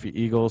Philadelphia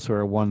Eagles, who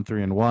are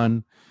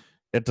 1-3-1.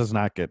 It does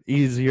not get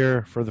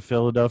easier for the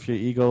Philadelphia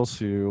Eagles,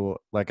 who,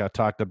 like I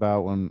talked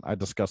about when I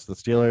discussed the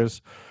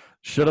Steelers,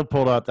 should have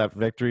pulled out that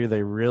victory.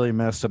 They really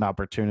missed an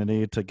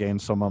opportunity to gain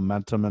some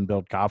momentum and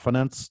build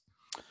confidence.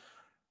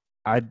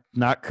 I'm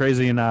not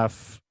crazy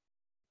enough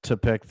to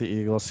pick the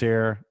Eagles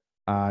here.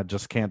 I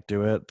just can't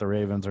do it. The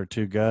Ravens are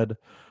too good.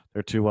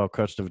 They're too well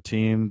coached of a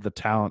team. The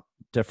talent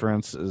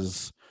difference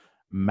is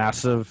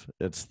massive.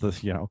 It's the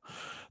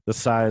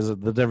size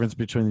of the difference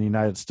between the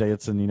United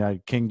States and the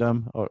United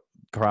Kingdom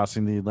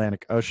crossing the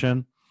Atlantic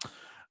Ocean.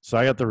 So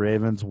I got the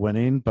Ravens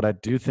winning, but I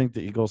do think the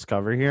Eagles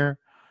cover here.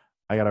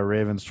 I got a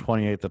Ravens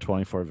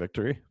 28-24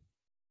 victory.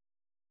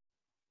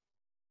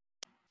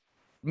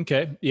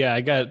 Okay. Yeah,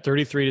 I got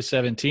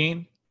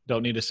 33-17.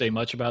 Don't need to say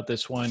much about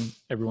this one.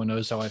 Everyone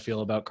knows how I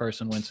feel about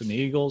Carson Wentz and the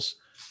Eagles.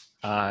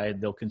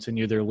 They'll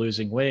continue their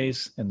losing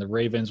ways, and the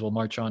Ravens will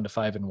march on to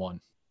 5-1.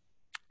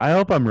 I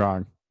hope I'm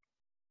wrong.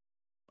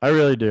 I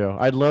really do.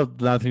 I'd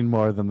love nothing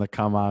more than to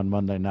come on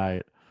Monday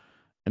night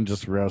and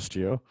just roast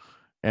you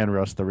and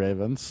roast the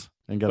Ravens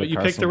and get. But you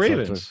picked the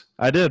Ravens.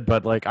 I did,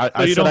 but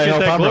I said I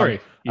hope I'm wrong.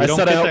 You don't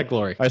get that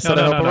glory. I said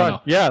I hope I'm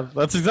wrong. Yeah,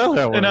 that's exactly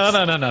how it works. No.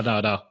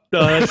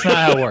 No, that's not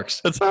how it works.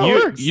 That's how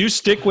it works. You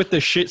stick with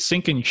the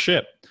sinking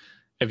ship.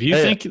 If you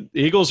think the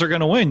Eagles are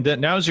going to win,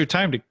 then now's your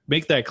time to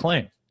make that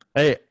claim.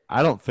 Hey,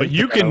 I don't think. But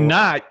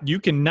you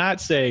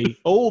cannot say,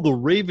 "Oh, the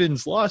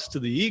Ravens lost to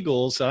the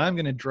Eagles, so I'm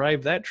going to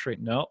drive that train."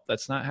 No,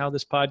 that's not how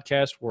this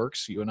podcast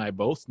works. You and I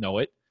both know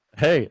it.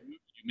 Hey,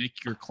 you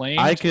make your claim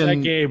to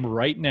that game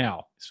right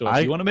now. So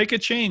if you want to make a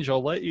change,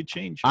 I'll let you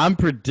change it. I'm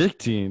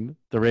predicting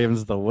the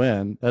Ravens to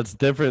win. That's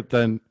different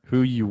than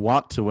who you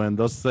want to win.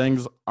 Those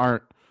things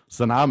aren't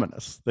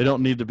synonymous. They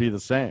don't need to be the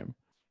same.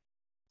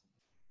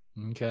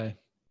 Okay.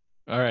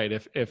 All right.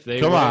 If they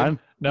come on,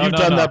 you've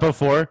done that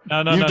before.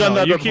 You've done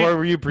that before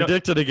where you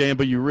predicted a game,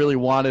 but you really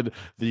wanted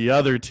the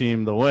other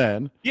team to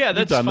win. Yeah,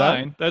 that's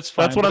fine. That's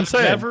fine. That's what I'm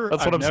saying.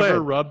 I've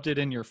never rubbed it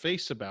in your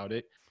face about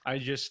it. I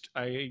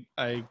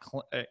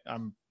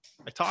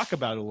talk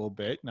about it a little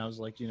bit, and I was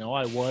like,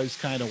 I was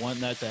kind of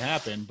wanting that to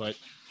happen, but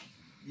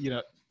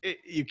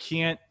you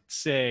can't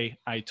say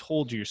 "I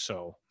told you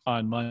so"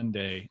 on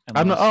Monday.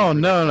 I'm not, oh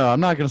no, I'm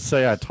not going to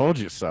say I told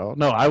you so.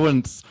 No, I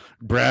wouldn't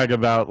brag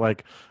about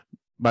like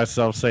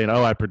myself saying,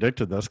 "Oh, I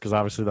predicted this," because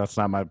obviously that's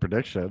not my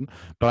prediction.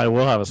 But I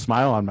will have a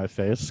smile on my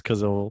face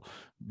because it will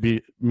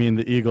mean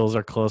the Eagles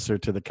are closer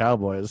to the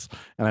Cowboys,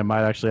 and I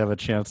might actually have a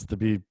chance to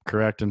be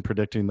correct in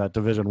predicting that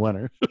division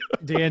winner.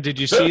 Dan, did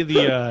you see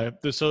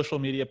the social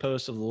media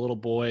post of the little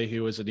boy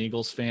who was an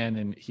Eagles fan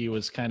and he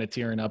was kind of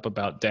tearing up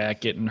about Dak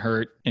getting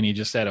hurt and he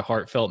just had a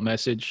heartfelt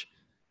message?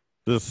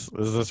 Is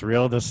this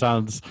real? This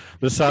sounds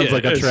Yeah,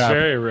 like a it's trap.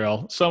 very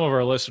real. Some of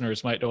our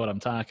listeners might know what I'm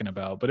talking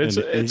about, but it's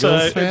An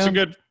a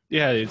good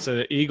it's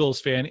an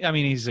Eagles fan. I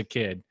mean, he's a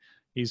kid.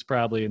 He's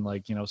probably in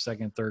like,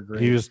 second, third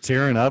grade. He was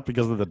tearing up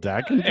because of the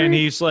Dak injury? And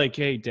he's like,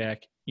 "Hey,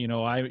 Dak,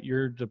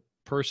 you're the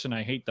person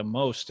I hate the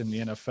most in the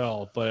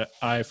NFL, but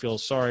I feel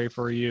sorry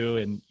for you,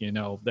 and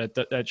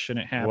that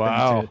shouldn't happen."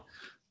 Wow.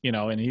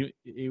 And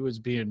he was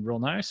being real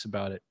nice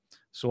about it.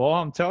 So all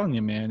I'm telling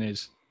you, man,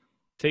 is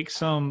take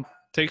some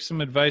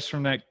advice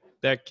from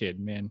that kid,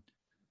 man.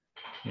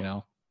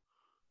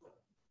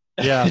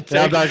 Yeah,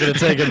 I'm not going to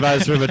take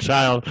advice from a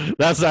child.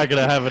 That's not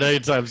going to happen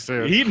anytime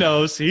soon. He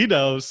knows.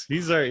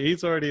 He's already,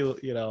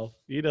 he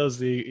knows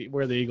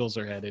where the Eagles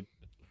are headed.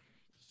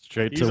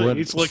 Straight to win.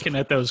 He's looking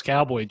at those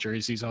Cowboy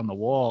jerseys on the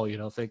wall,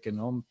 thinking,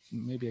 "Oh,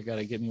 maybe I got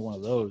to get me one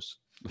of those."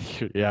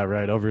 Yeah,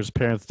 right. Over his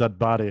parents' dead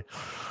body.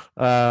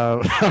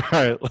 All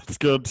right, let's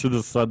go to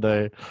the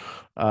Sunday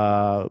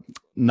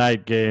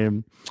night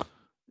game.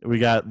 We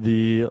got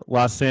the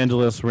Los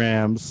Angeles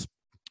Rams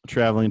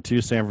traveling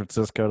to San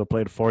Francisco to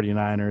play the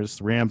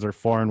 49ers. Rams are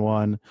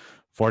 4-1.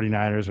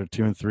 49ers are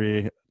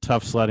 2-3.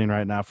 Tough sledding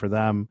right now for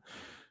them.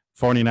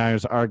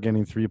 49ers are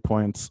getting 3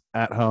 points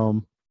at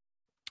home.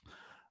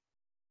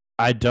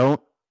 I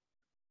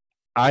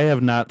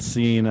have not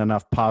seen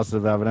enough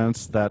positive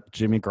evidence that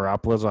Jimmy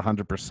Garoppolo is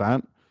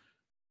 100%.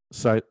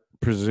 So I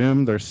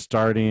presume they're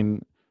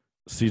starting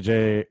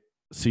CJ,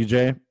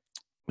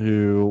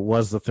 who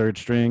was the third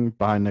string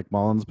behind Nick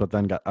Mullins, but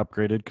then got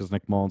upgraded because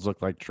Nick Mullins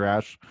looked like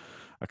trash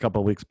a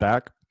couple of weeks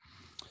back.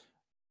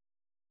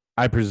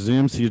 I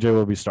presume CJ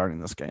will be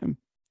starting this game.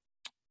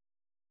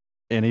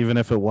 And even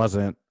if it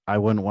wasn't, I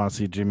wouldn't want to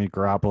see Jimmy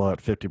Garoppolo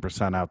at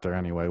 50% out there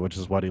anyway, which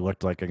is what he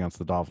looked like against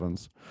the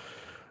Dolphins.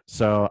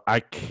 So I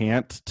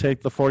can't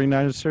take the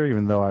 49ers here,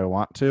 even though I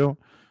want to,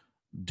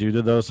 due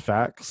to those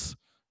facts.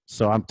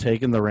 So I'm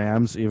taking the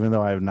Rams, even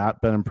though I have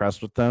not been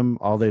impressed with them.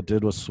 All they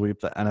did was sweep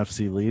the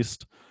NFC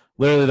least.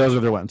 Literally, those are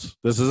their wins.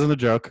 This isn't a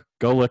joke.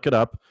 Go look it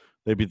up.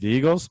 They beat the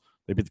Eagles.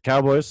 They beat the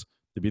Cowboys.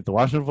 They beat the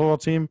Washington football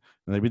team.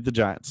 And they beat the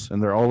Giants.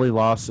 And their only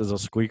loss is a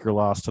squeaker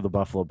loss to the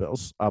Buffalo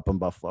Bills up in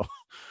Buffalo.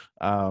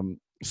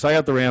 So I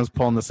got the Rams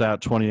pulling this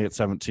out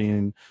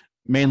 28-17,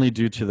 mainly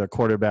due to the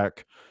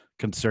quarterback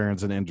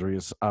concerns and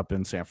injuries up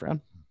in San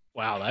Fran.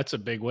 Wow, that's a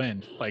big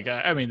win. Like,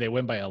 I mean, they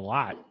win by a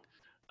lot.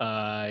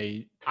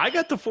 I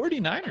got the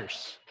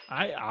 49ers.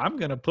 I'm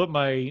going to put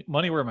my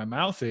money where my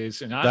mouth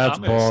is, and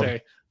I'm going to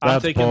say I'm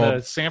taking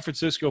the San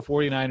Francisco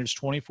 49ers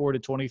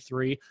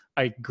 24-23.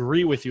 I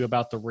agree with you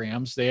about the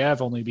Rams. They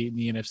have only beaten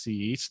the NFC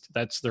East.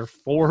 That's their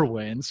 4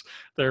 wins.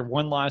 Their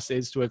one loss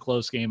is to a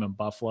close game in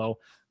Buffalo.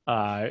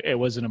 It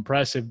was an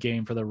impressive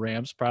game for the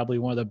Rams, probably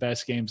one of the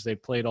best games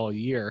they've played all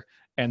year,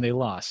 and they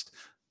lost.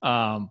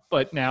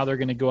 But now they're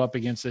going to go up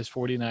against this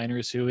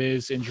 49ers who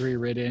is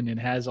injury-ridden and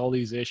has all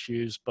these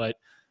issues, but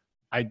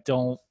I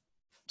don't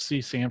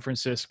see San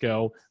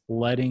Francisco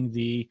letting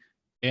the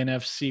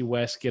NFC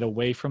West get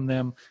away from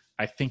them.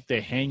 I think they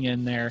hang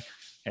in there,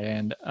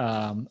 and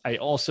I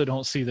also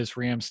don't see this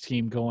Rams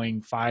team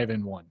going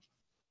 5-1.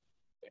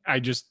 I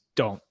just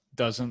don't.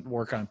 Doesn't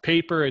work on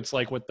paper. It's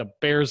like what the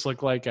Bears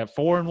look like at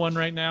 4-1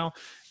 right now.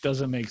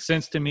 Doesn't make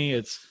sense to me.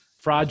 It's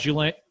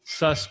fraudulent,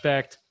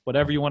 suspect,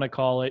 whatever you want to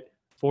call it.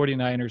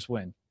 49ers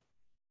win.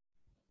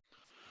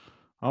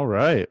 All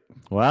right.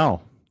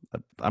 Wow.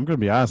 I'm going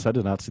to be honest. I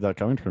did not see that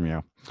coming from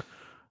you.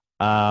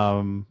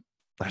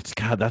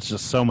 That's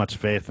just so much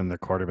faith in the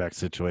quarterback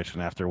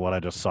situation after what I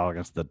just saw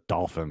against the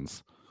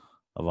Dolphins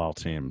of all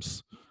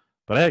teams.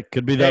 But hey, it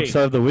could be the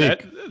upset of the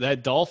week.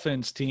 That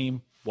Dolphins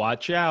team,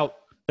 watch out.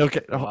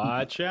 Okay.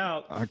 Watch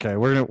out. Okay,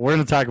 we're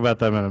gonna talk about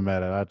them in a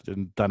minute,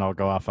 and then I'll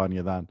go off on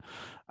you then.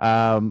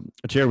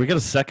 Jerod, we got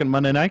a second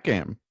Monday night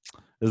game.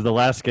 This is the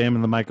last game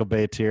in the Michael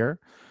Bay tier.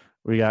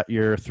 We got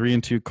your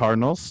 3-2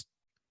 Cardinals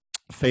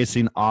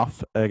facing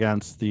off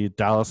against the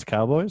Dallas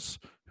Cowboys,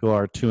 who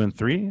are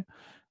 2-3.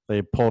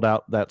 They pulled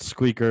out that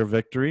squeaker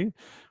victory,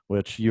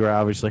 which you are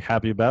obviously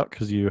happy about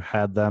because you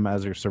had them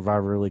as your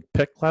Survivor League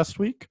pick last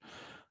week.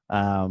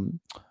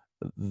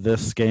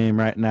 This game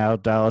right now,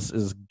 Dallas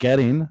is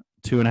getting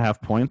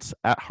 2.5 points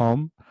at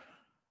home.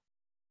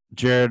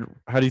 Jerod,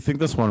 how do you think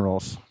this one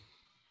rolls?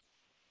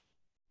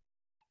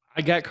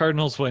 I got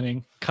Cardinals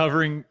winning,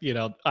 covering,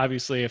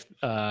 obviously if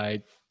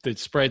the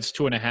spread's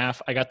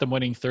 2.5, I got them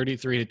winning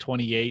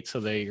 33-28. So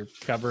they're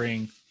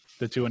covering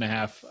the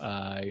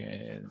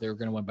 2.5. They're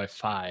going to win by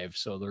 5.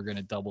 So they're going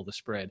to double the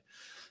spread.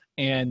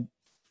 And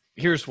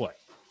here's what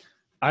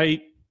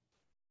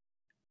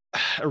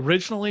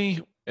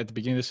originally at the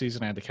beginning of the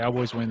season, I had the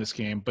Cowboys win this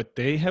game, but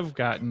they have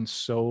gotten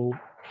so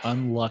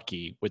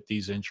unlucky with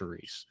these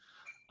injuries.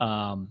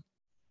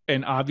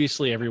 And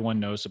obviously everyone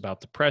knows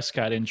about the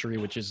Prescott injury,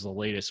 which is the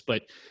latest.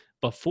 But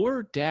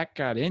before Dak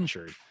got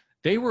injured,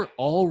 they were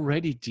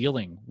already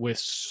dealing with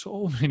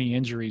so many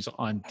injuries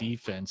on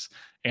defense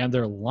and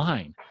their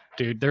line.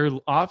 Dude, their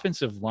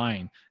offensive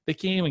line, they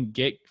can't even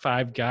get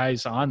 5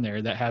 guys on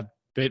there that have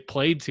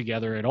played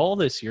together at all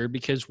this year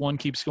because one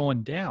keeps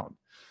going down.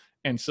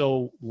 And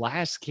so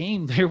last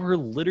game, they were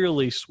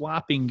literally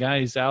swapping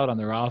guys out on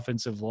their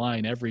offensive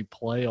line every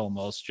play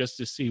almost just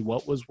to see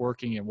what was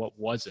working and what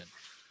wasn't.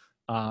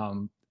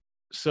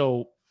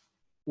 So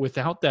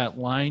without that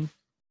line,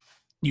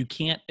 you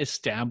can't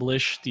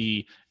establish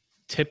the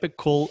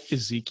typical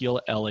Ezekiel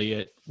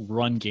Elliott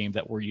run game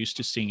that we're used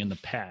to seeing in the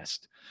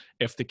past.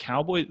 If the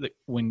Cowboys,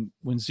 when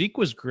Zeke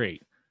was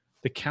great,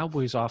 the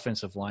Cowboys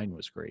offensive line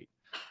was great.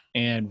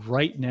 And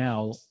right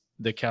now,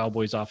 the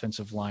Cowboys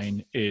offensive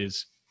line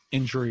is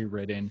injury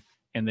ridden,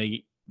 and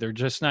they're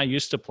just not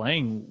used to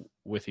playing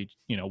with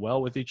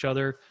well with each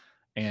other.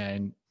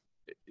 And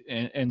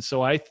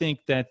so I think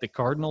that the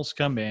Cardinals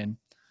come in,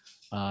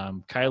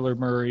 Kyler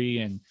Murray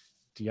and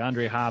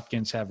DeAndre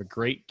Hopkins have a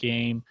great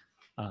game,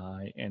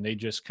 and they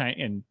just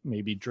and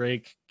maybe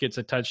Drake gets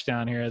a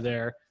touchdown here or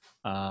there,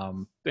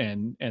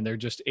 and they're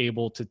just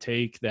able to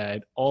take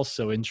that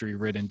also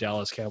injury-ridden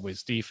Dallas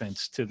Cowboys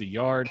defense to the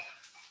yard,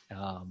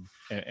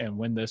 and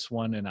win this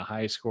one in a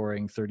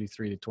high-scoring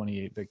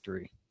 33-28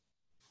 victory.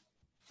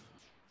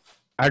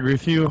 I agree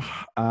with you.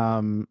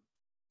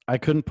 I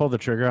couldn't pull the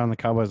trigger on the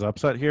Cowboys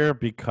upset here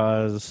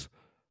because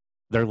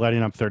they're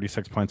letting up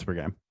 36 points per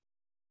game.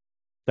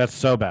 That's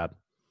so bad.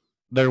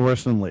 They're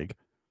worse than the league.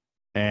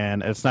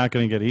 And it's not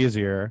going to get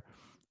easier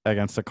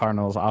against the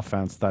Cardinals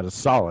offense that is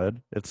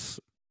solid. It's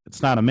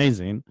not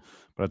amazing,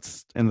 but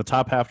it's in the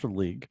top half of the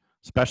league,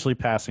 especially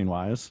passing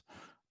wise.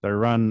 Their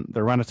run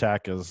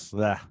attack is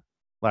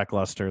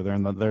lackluster. They're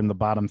in the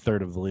bottom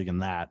third of the league in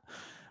that.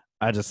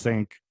 I just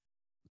think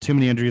too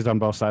many injuries on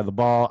both sides of the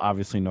ball.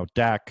 Obviously no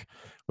Dak,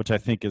 which I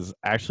think is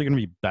actually going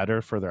to be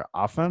better for their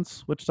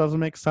offense, which doesn't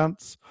make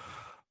sense.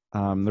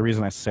 The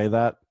reason I say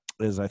that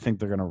is I think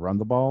they're going to run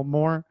the ball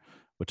more,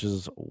 which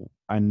is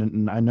I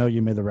know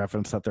you made the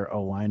reference that their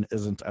O-line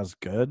isn't as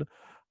good.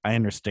 I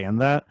understand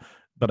that,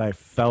 but I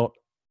felt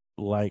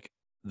like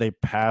they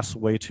pass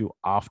way too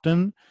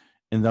often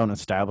and don't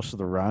establish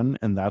the run,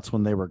 and that's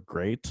when they were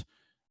great.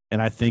 And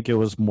I think it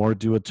was more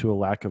due to a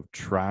lack of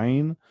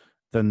trying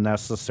than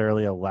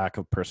necessarily a lack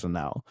of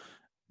personnel.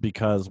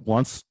 Because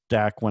once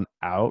Dak went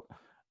out,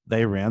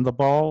 they ran the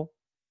ball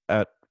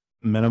at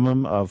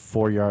minimum of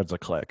 4 yards a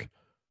click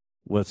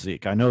with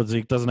Zeke. I know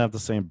Zeke doesn't have the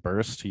same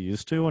burst he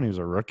used to when he was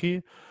a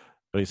rookie,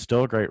 but he's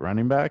still a great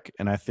running back,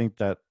 and I think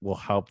that will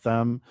help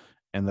them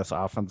in this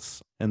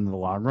offense in the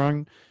long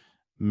run.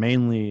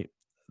 Mainly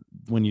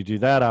when you do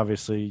that,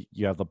 obviously,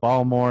 you have the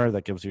ball more.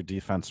 That gives your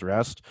defense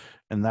rest,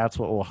 and that's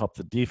what will help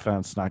the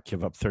defense not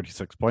give up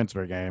 36 points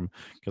per game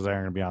because they're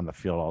going to be on the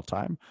field all the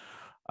time.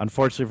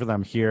 Unfortunately for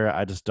them here,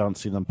 I just don't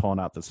see them pulling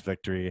out this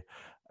victory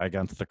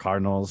against the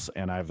Cardinals,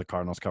 and I have the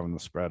Cardinals covering the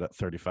spread at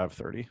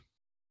 35-30.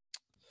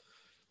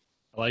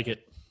 I like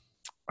it.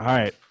 All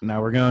right,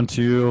 now we're going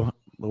to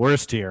the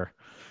worst here.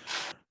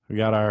 We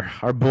got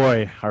our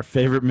boy, our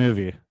favorite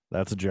movie.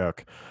 That's a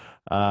joke.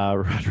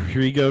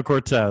 Rodrigo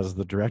Cortez,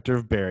 the director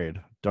of Buried.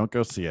 Don't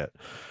go see it.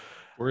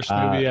 Worst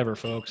movie ever,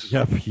 folks.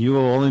 Yep, you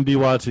will only be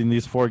watching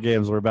these 4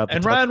 games we're about to.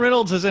 And Ryan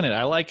Reynolds is in it.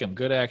 I like him.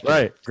 Good actor.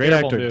 Right, great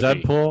actor. Movie.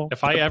 Deadpool.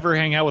 If I ever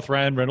hang out with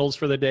Ryan Reynolds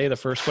for the day, the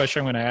first question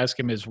I'm going to ask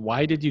him is,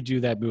 why did you do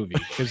that movie?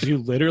 Because you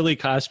literally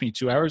cost me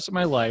 2 hours of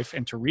my life,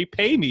 and to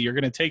repay me, you're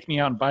going to take me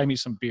out and buy me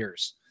some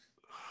beers.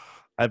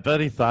 I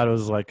bet he thought it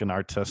was like an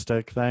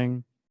artistic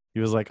thing. He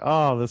was like,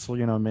 oh, this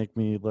will, make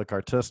me look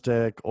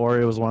artistic. Or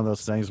it was one of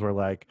those things where,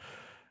 like,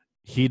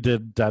 he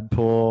did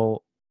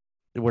Deadpool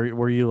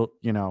where you,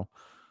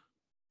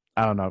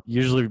 I don't know.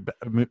 Usually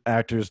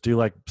actors do,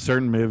 like,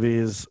 certain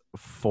movies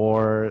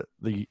for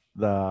the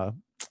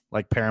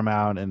like,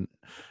 Paramount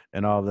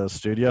and all those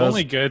studios. The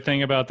only good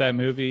thing about that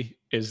movie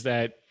is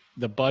that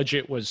the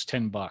budget was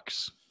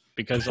 $10.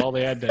 Because all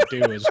they had to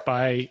do was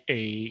buy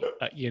a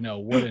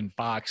wooden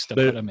box to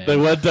put them in. They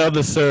went down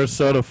to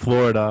Sarasota,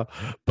 Florida,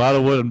 bought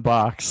a wooden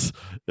box,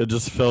 and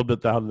just filmed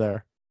it down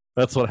there.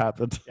 That's what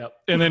happened. Yep.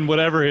 And then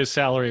whatever his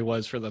salary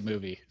was for the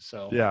movie.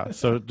 So yeah,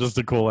 so just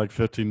a cool like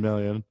 $15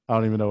 million. I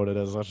don't even know what it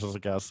is. That's just a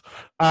guess.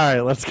 All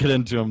right, let's get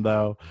into them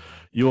though.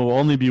 You will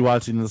only be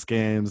watching these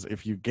games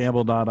if you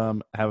gambled on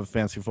them, have a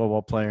fancy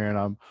football player in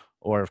them,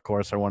 or of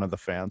course are one of the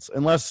fans.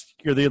 Unless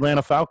you're the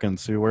Atlanta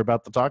Falcons, who we're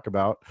about to talk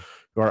about,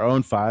 who are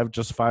 0-5,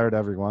 just fired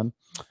everyone,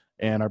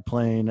 and are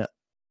playing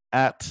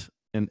at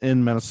and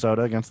in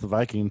Minnesota against the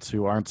Vikings,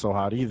 who aren't so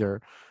hot either,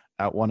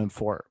 at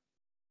 1-4.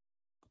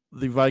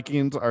 The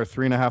Vikings are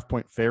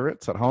 3.5-point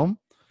favorites at home.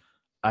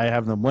 I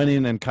have them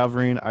winning and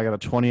covering. I got a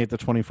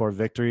 28-24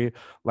 victory.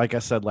 Like I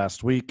said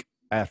last week,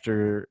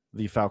 after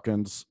the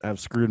Falcons have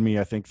screwed me,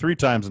 I think 3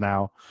 times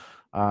now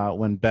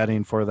when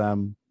betting for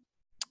them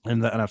in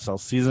the NFL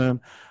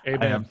season.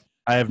 Amen.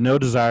 I have no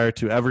desire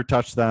to ever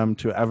touch them,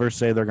 to ever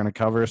say they're going to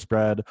cover a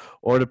spread,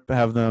 or to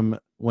have them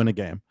win a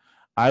game.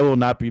 I will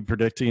not be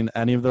predicting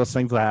any of those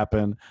things to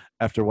happen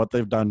after what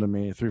they've done to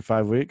me through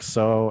 5 weeks.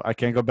 So I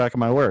can't go back on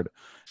my word.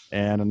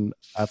 And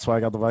that's why I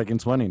got the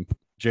Vikings winning.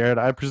 Jerod,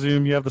 I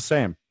presume you have the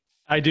same.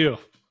 I do.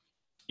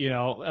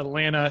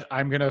 Atlanta,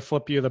 I'm going to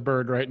flip you the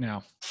bird right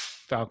now,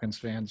 Falcons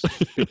fans,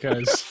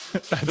 because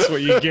that's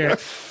what you get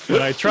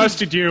when I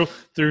trusted you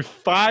through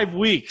 5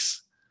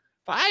 weeks.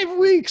 5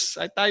 weeks.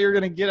 I thought you were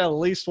going to get at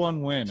least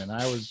one win, and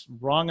I was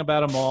wrong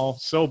about them all.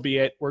 So be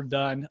it. We're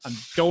done. I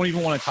don't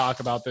even want to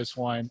talk about this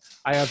one.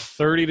 I have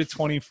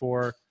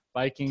 30-24.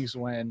 Vikings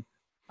win.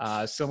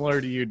 Similar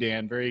to you,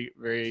 Dan. Very,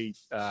 very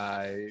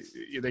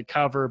they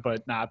cover,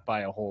 but not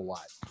by a whole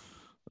lot.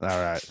 All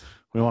right.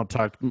 We won't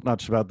talk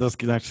much about this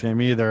next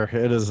game either.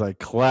 It is a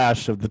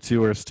clash of the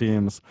two worst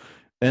teams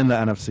in the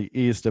NFC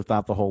East, if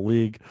not the whole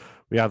league.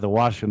 We have the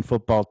Washington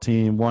football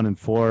team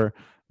 1-4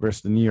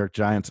 versus the New York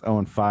Giants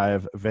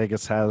 0-5.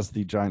 Vegas has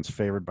the Giants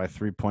favored by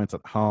 3 points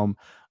at home.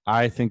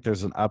 I think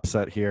there's an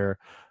upset here.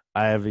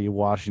 I have the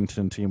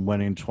Washington team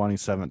winning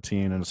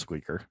 2017 in a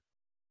squeaker.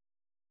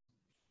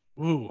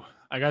 Ooh,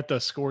 I got the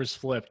scores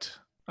flipped.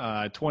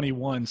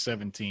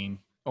 21-17,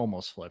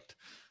 almost flipped.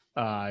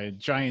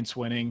 Giants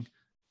winning.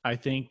 I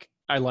think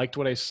I liked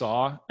what I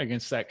saw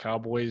against that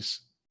Cowboys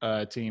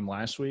team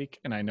last week,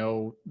 and I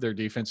know their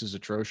defense is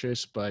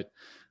atrocious, but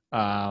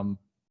I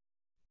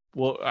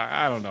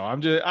don't know.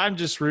 I'm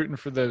just rooting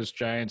for those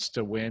Giants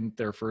to win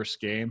their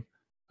first game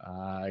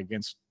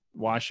against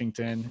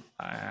Washington,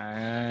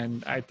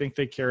 and I think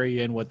they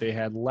carry in what they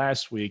had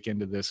last week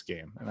into this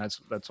game, and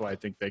that's why I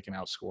think they can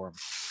outscore them.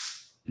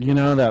 You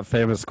know that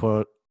famous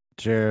quote,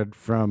 Jerod,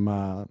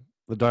 from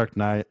The Dark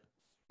Knight,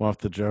 off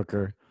the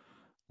Joker,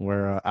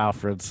 where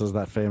Alfred says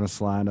that famous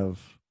line of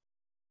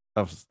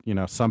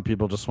some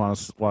people just want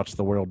to watch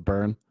the world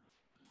burn.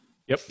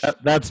 Yep,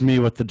 that's me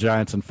with the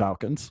Giants and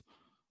Falcons.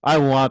 I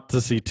want to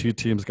see two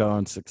teams go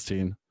on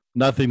 16.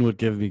 Nothing would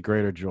give me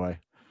greater joy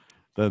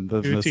than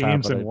two this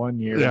teams happening. in 1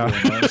 year.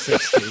 Yeah.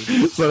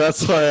 16. So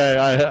that's why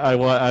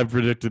I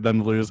predicted them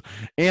to lose,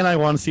 and I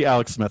want to see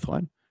Alex Smith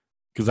win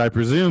because I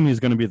presume he's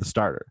going to be the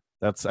starter.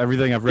 That's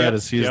everything I've read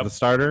is he's the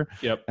starter.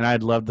 Yep, and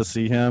I'd love to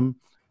see him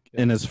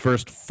in his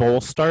first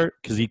full start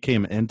because he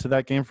came into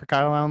that game for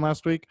Kyle Allen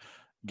last week,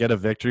 get a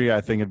victory.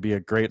 I think it'd be a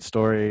great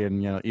story, and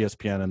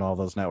ESPN and all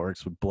those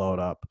networks would blow it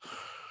up.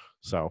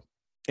 So,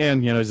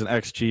 and he's an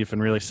ex-Chief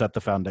and really set the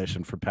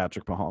foundation for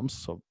Patrick Mahomes.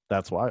 So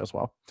that's why as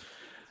well.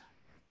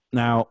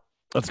 Now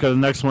let's go to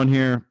the next one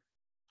here.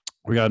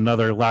 We got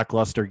another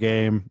lackluster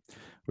game.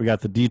 We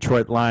got the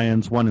Detroit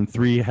Lions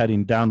 1-3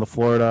 heading down to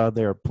Florida.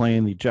 They are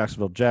playing the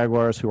Jacksonville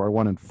Jaguars, who are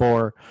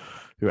 1-4,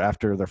 who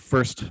after their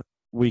first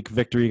week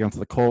victory against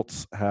the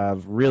Colts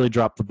have really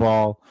dropped the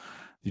ball.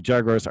 The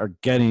Jaguars are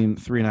getting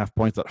 3.5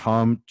 points at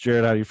home.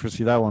 Jerod, how do you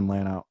foresee that one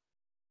laying out?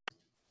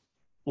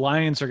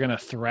 Lions are going to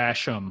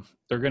thrash them.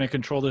 They're going to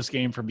control this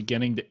game from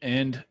beginning to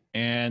end,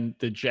 and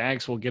the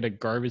Jags will get a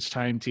garbage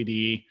time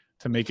TD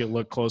to make it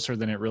look closer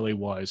than it really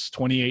was.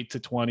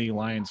 28-20,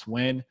 Lions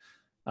win,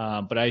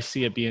 but I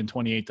see it being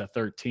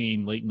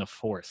 28-13 late in the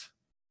fourth.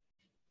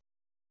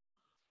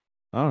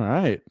 All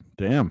right.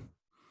 Damn.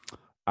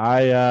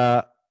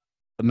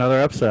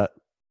 Another upset.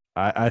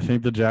 I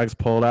think the Jags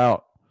pulled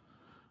out.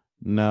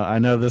 No, I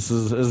know this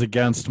is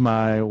against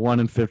my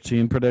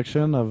 1-15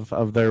 prediction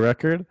of their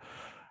record,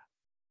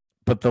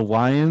 but the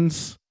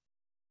Lions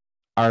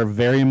are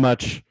very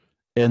much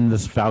in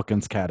this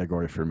Falcons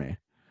category for me.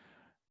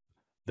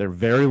 They're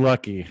very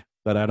lucky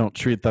that I don't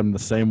treat them the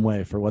same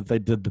way for what they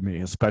did to me,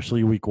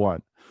 especially week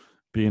 1,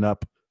 being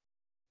up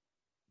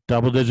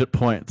double-digit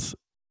points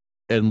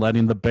and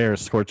letting the Bears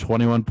score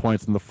 21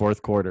 points in the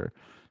fourth quarter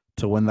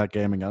to win that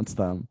game against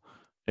them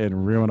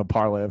and ruin a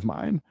parlay of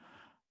mine.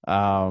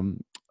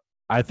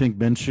 I think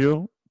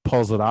Minshew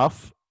pulls it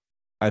off.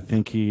 I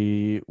think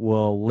he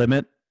will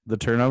limit the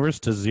turnovers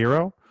to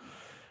 0,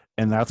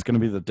 and that's going to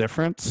be the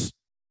difference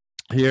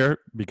here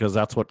because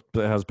that's what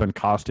has been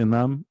costing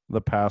them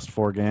the past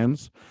 4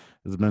 games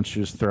is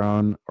Minshew's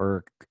thrown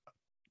or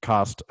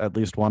cost at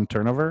least 1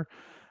 turnover.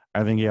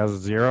 I think he has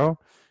 0,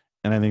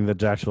 and I think the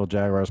Jacksonville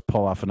Jaguars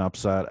pull off an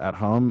upset at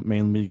home,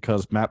 mainly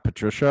because Matt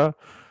Patricia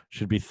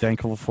should be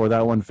thankful for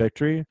that one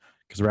victory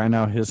because right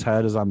now his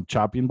head is on the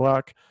chopping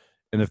block,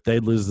 and if they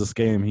lose this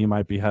game, he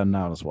might be heading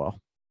out as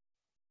well.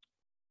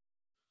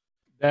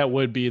 That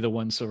would be the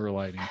one silver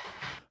lining.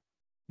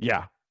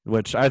 Yeah,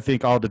 which I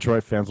think all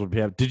Detroit fans would be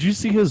happy. Did you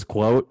see his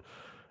quote?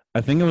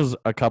 I think it was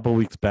a couple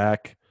weeks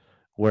back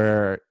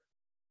where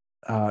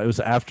it was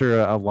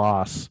after a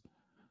loss.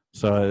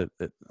 So,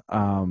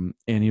 and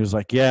he was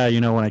like, yeah,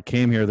 when I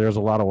came here, there was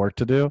a lot of work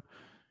to do.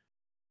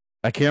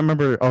 I can't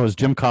remember. Oh, it was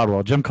Jim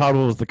Caldwell. Jim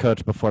Caldwell was the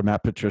coach before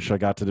Matt Patricia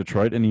got to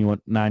Detroit, and he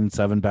went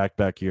 9-7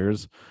 back-to-back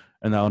years.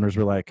 And the owners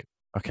were like,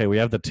 okay, we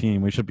have the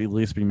team. We should at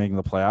least be making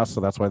the playoffs,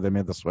 so that's why they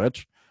made the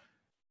switch.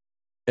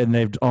 And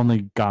they've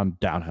only gone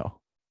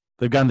downhill.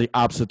 They've gone the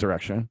opposite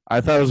direction.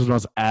 I thought it was the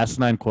most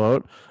asinine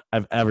quote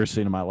I've ever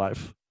seen in my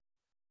life.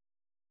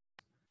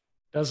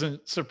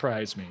 Doesn't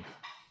surprise me.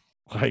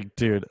 Like,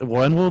 dude,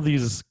 when will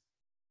these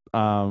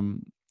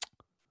um,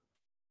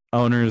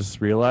 owners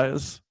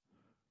realize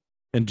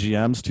and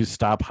GMs to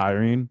stop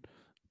hiring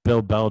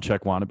Bill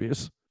Belichick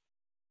wannabes?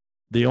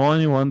 The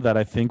only one that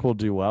I think will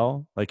do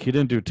well, like he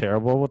didn't do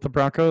terrible with the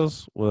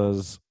Broncos,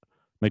 was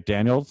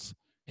McDaniels.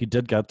 He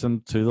did get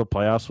them to the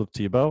playoffs with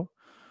Tebow.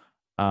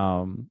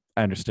 I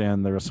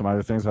understand there were some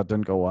other things that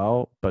didn't go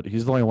well, but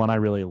he's the only one I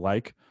really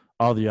like.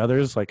 All the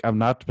others, like, I'm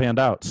not panned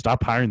out.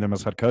 Stop hiring them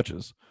as head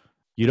coaches.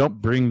 You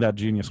don't bring that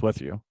genius with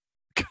you.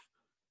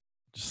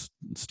 Just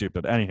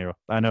stupid. Anywho,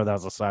 I know that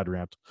was a side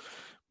rant.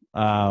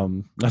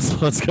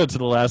 Let's go to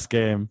the last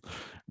game.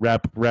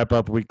 Wrap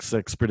up week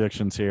 6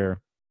 predictions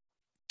here.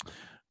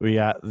 We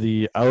got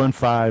the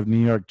 0-5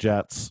 New York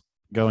Jets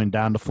going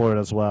down to Florida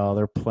as well.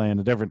 They're playing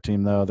a different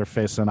team, though. They're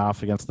facing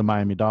off against the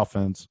Miami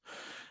Dolphins.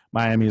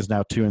 Miami is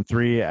now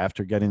 2-3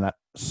 after getting that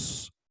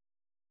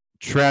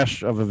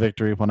trash of a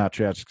victory. Well, not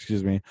trash,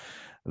 excuse me.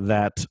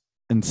 That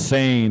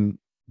insane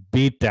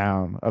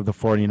beatdown of the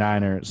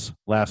 49ers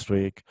last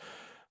week.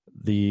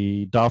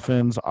 The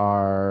Dolphins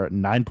are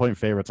 9-point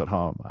favorites at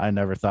home. I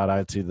never thought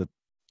I'd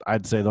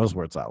say those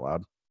words out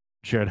loud.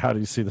 Jerod, how do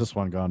you see this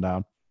one going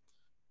down?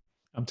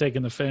 I'm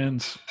taking the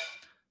Fins.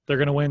 They're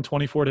going to win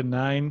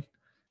 24-9.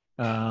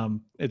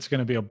 It's going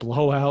to be a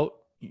blowout.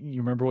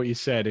 You remember what you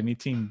said. Any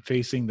team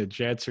facing the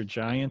Jets or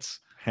Giants,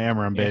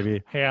 hammer them,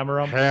 baby.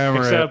 Hammer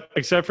them.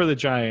 Except for the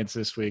Giants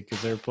this week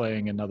because they're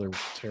playing another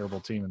terrible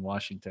team in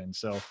Washington.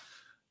 So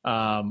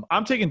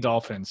I'm taking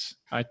Dolphins.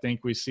 I think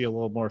we see a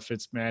little more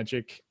Fitz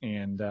magic,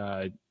 and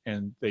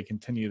they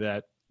continue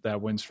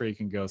that win streak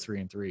and go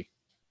 3-3.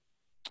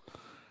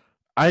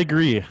 I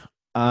agree.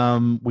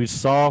 We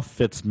saw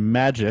Fitz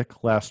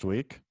magic last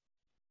week.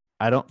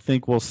 I don't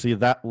think we'll see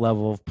that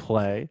level of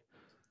play,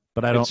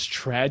 but It's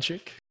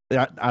tragic.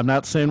 I'm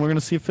not saying we're going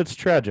to see Fitz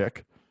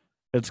tragic.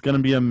 It's going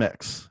to be a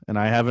mix, and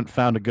I haven't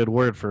found a good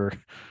word for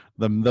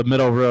the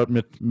middle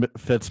road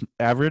Fitz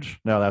average.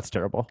 No, that's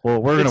terrible.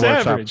 Well, we're going to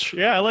workshop. Average.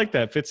 Yeah, I like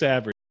that. Fitz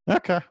average.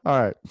 Okay, all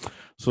right.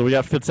 So we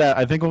got Fitz.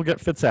 I think we'll get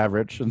Fitz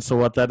average, and so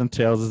what that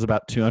entails is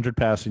about 200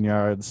 passing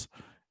yards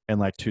and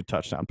like 2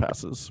 touchdown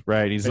passes.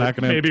 Right? He's not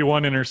going to maybe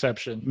 1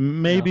 interception.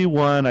 Maybe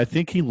 1. I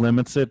think he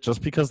limits it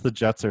just because the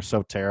Jets are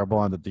so terrible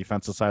on the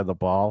defensive side of the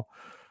ball.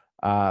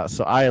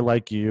 So I,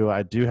 like you,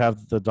 I do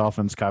have the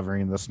Dolphins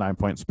covering this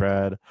 9-point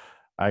spread.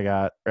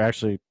 Yep,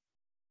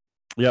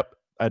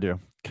 I do.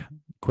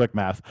 Quick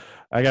math.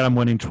 I got them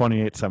winning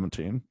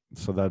 28-17.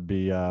 So that'd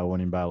be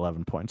winning by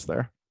 11 points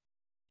there.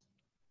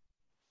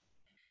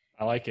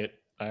 I like it.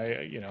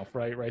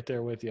 Right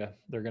there with you.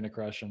 They're going to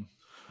crush them.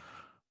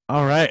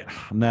 All right.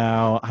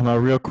 Now, I'm going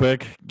to real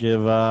quick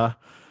give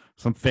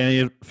some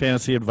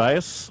fantasy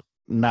advice.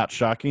 Not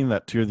shocking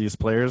that 2 of these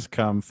players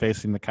come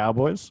facing the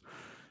Cowboys.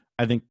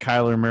 I think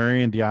Kyler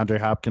Murray and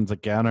DeAndre Hopkins,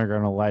 again, are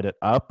going to light it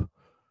up.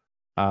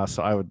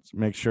 So I would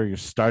make sure you're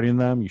starting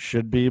them. You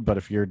should be, but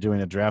if you're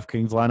doing a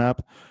DraftKings lineup,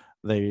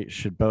 they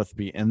should both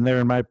be in there,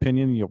 in my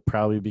opinion. You'll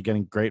probably be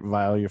getting great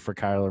value for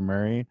Kyler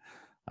Murray.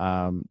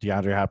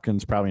 DeAndre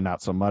Hopkins, probably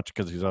not so much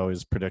because he's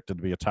always predicted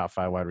to be a top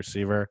 5 wide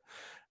receiver.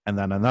 And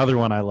then another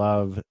one I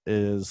love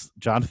is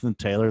Jonathan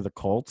Taylor, the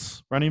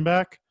Colts running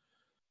back.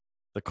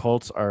 The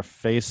Colts are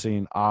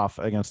facing off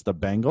against the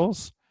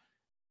Bengals,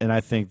 and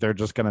I think they're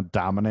just going to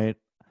dominate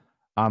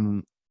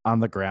on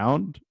the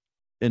ground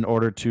in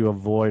order to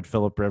avoid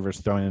Phillip Rivers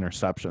throwing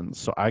interceptions.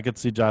 So I could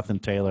see Jonathan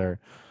Taylor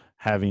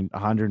having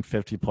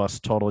 150-plus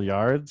total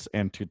yards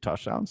and 2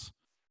 touchdowns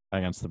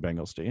against the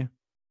Bengals D.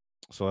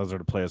 So those are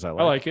the plays I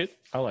like.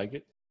 I like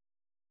it.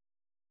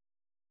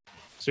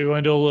 So you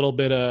want to do a little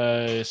bit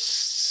of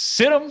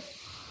sit 'em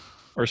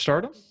or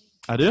start 'em?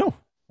 I do.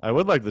 I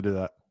would like to do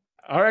that.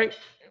 All right.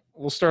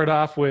 We'll start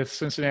off with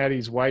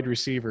Cincinnati's wide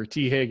receiver,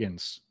 T.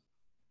 Higgins.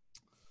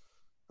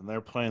 And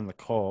they're playing the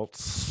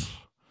Colts.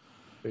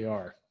 They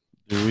are.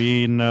 Do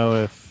we know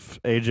if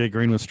A.J.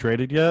 Green was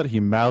traded yet? He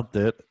mouthed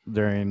it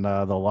during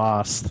the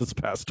loss this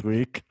past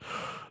week.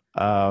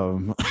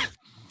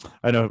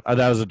 I know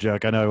that was a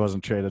joke. I know he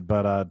wasn't traded,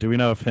 but do we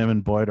know if him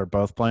and Boyd are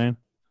both playing?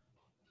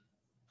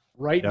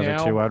 Right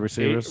now, 2 wide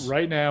receivers. As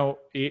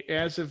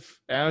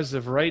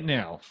of right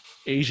now,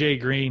 A.J.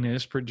 Green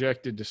is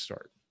projected to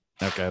start.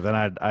 Okay, then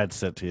I'd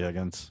sit T.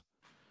 Higgins.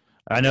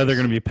 I know they're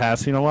going to be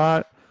passing a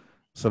lot,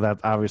 so that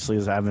obviously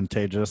is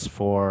advantageous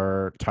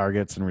for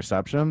targets and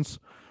receptions.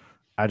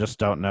 I just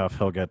don't know if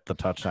he'll get the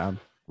touchdown,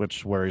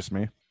 which worries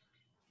me.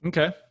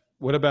 Okay.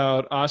 What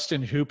about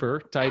Austin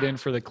Hooper, tight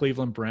end for the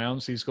Cleveland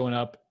Browns? He's going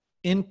up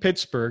in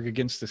Pittsburgh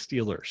against the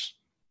Steelers.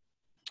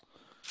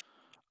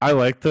 I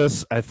like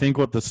this. I think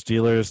what the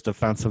Steelers'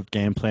 defensive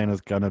game plan is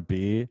going to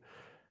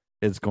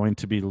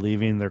be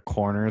leaving their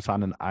corners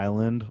on an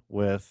island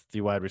with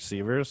the wide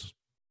receivers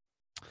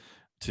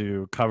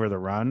to cover the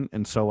run.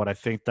 And so what I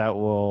think that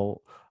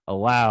will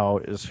allow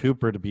is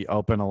Hooper to be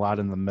open a lot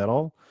in the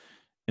middle.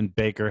 And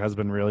Baker has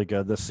been really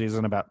good this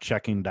season about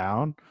checking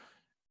down.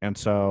 And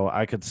so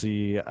I could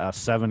see a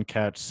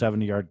 7-catch,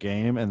 70-yard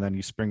game, and then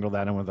you sprinkle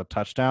that in with a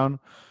touchdown.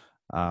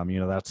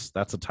 That's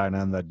a tight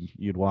end that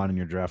you'd want in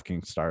your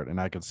DraftKings start,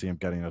 and I could see him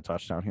getting a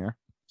touchdown here.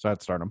 So I'd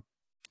start him.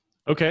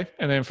 Okay.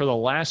 And then for the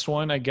last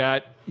one, you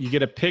get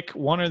to pick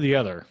one or the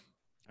other.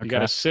 You got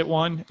to sit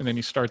one, and then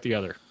you start the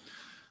other.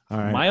 All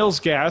right.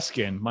 Myles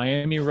Gaskin,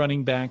 Miami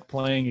running back,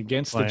 playing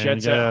against the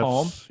Jets at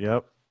home.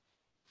 Yep.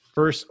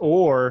 First,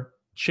 or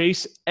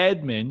Chase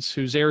Edmonds,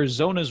 who's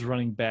Arizona's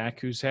running back,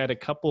 who's had a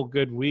couple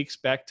good weeks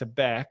back to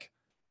back.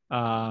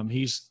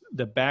 He's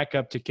the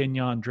backup to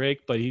Kenyon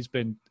Drake, but he's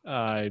been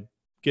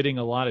getting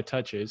a lot of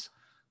touches.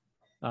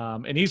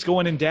 And he's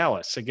going in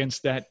Dallas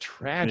against that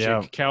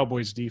tragic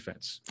Cowboys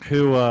defense.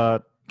 Who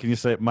can you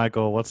say,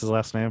 Michael, what's his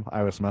last name? I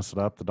always mess it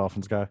up, the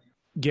Dolphins guy.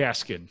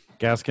 Gaskin.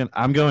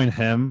 I'm going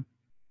him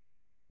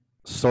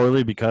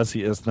solely because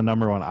he is the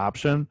number one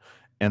option,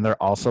 and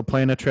they're also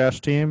playing a trash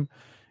team,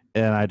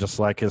 and I just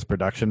like his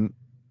production.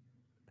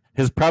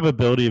 His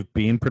probability of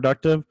being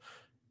productive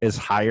is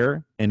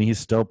higher, and he's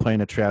still playing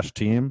a trash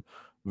team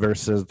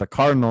versus the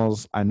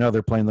Cardinals. I know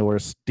they're playing the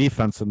worst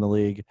defense in the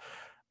league.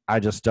 I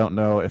just don't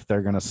know if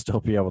they're going to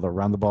still be able to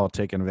run the ball,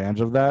 taking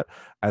advantage of that.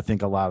 I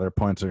think a lot of their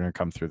points are going to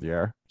come through the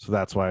air. So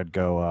that's why I'd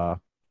go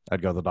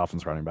the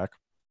Dolphins running back.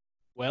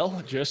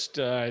 Well, just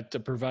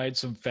to provide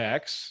some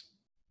facts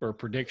or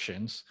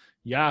predictions,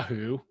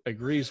 Yahoo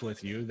agrees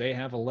with you. They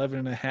have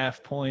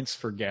 11.5 points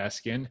for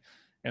Gaskin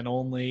and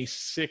only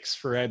 6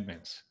 for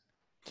Edmonds.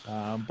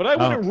 But I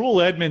wouldn't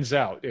rule Edmonds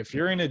out. If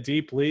you're in a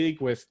deep league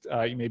with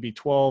maybe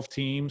 12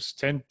 teams,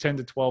 10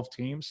 to 12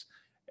 teams,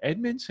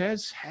 Edmonds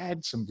has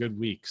had some good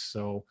weeks.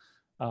 So,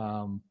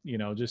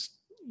 just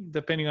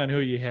depending on who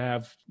you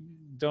have,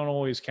 don't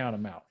always count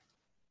them out.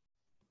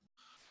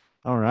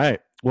 All right.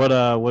 What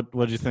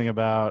did you think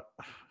about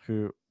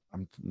who?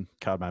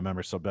 God, my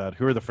memory's so bad.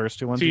 Who are the first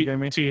two ones you gave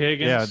me? T.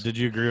 Higgins. Yeah. Did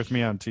you agree with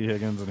me on T.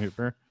 Higgins and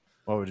Hooper?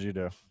 What would you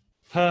do?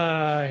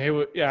 I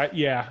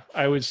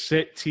would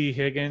sit T.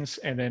 Higgins,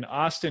 and then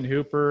Austin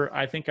Hooper,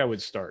 I think I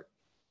would start.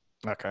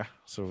 Okay.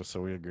 So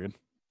we agreed.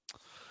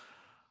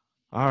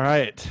 All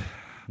right.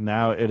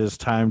 Now it is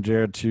time,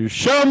 Jerod, to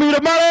show me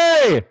the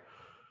money.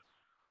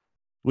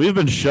 We've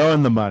been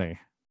showing the money.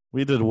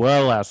 We did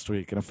well last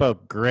week, and it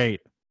felt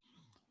great.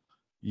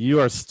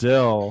 You are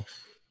still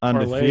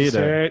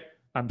undefeated.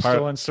 I'm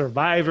still in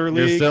Survivor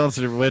League. You're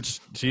still in which?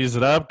 Cheese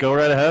it up. Go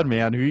right ahead,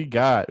 man. Who you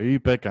got? Who you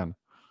picking?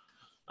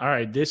 All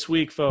right, this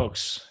week,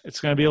 folks, it's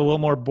going to be a little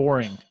more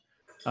boring.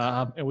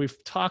 And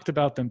we've talked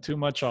about them too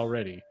much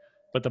already.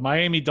 But the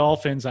Miami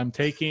Dolphins, I'm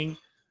taking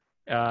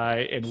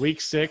in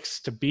week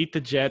 6 to beat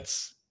the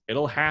Jets.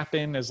 It'll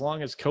happen as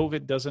long as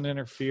COVID doesn't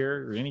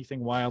interfere or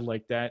anything wild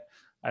like that.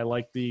 I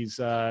like these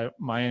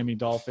Miami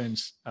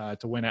Dolphins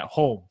to win at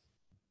home.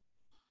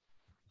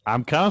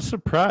 I'm kind of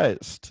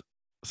surprised.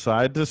 So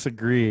I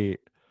disagree.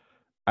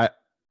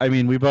 I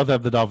mean, we both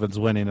have the Dolphins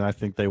winning, and I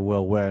think they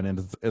will win,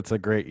 and it's a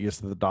great use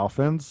of the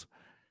Dolphins.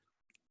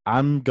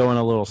 I'm going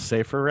a little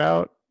safer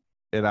route,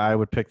 and I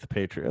would pick the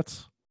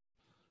Patriots.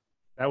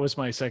 That was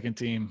my second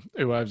team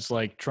who I was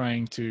like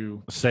trying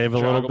to save a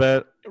little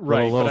bit.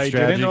 Right, but I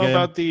didn't know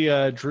about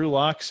the Drew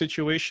Lock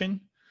situation,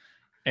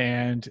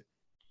 and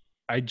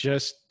I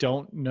just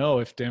don't know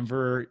if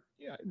Denver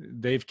 –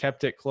 they've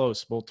kept it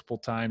close multiple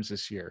times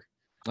this year.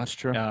 That's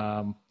true.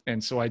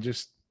 And so I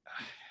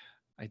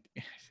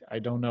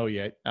don't know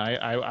yet.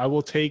 I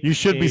will take. You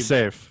should be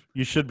safe.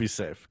 You should be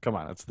safe. Come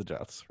on, it's the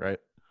Jets, right?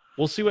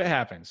 We'll see what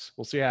happens.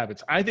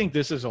 I think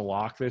this is a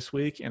lock this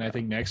week, and I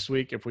think next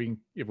week, if we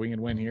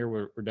can win here,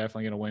 we're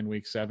definitely going to win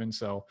week 7.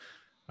 So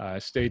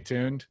stay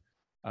tuned.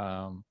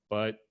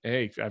 But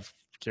hey, I've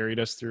carried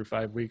us through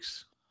 5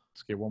 weeks.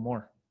 Let's get one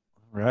more.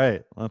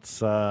 Right.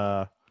 Let's.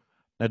 Now,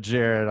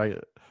 Jerod,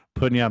 I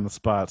putting you on the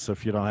spot. So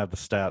if you don't have the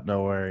stat,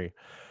 no worry.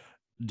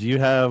 Do you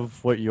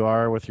have what you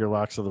are with your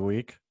locks of the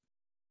week?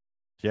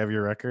 Do you have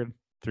your record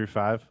through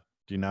 5?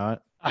 Do you know it?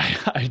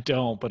 I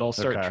don't, but I'll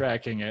start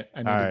tracking it. I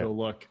need to go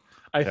look.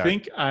 I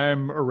think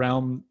I'm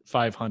around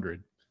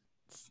 500.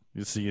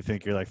 You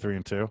think you're like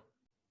 3-2?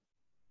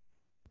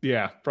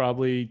 Yeah,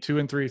 probably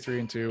 2-3,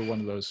 3-2, one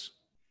of those.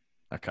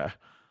 Okay.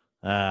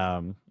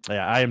 I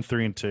am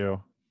 3-2.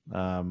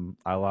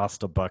 I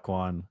lost a Buc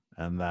one,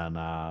 and then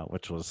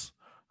which was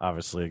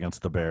obviously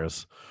against the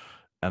Bears.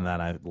 And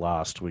then I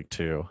lost week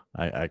 2.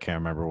 I can't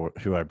remember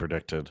who I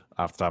predicted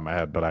off the top of my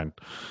head, but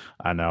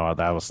I know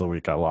that was the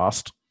week I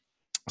lost.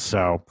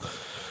 So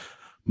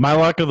my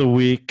lock of the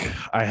week,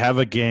 I have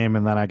a game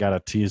and then I got a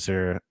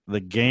teaser. The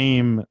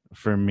game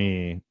for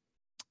me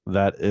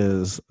that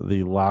is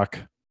the lock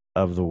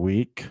of the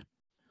week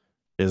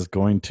is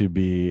going to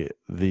be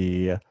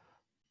the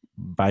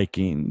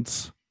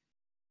Vikings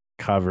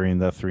covering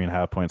the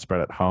 3.5 point spread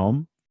at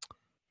home.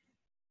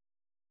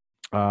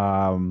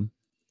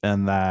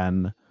 And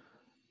then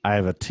I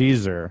have a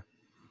teaser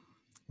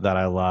that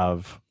I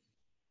love.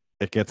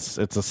 It's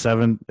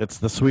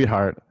the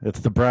Sweetheart. It's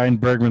the Brian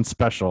Bergman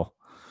special.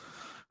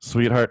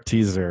 Sweetheart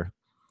teaser.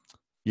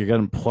 You're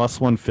getting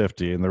plus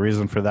 150. And the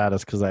reason for that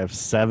is because I have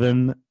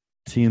 7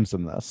 teams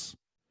in this.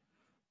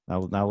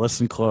 Now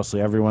listen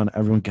closely. Everyone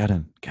get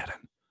in.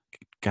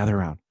 Gather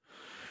around.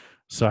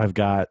 So I've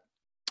got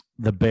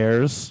the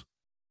Bears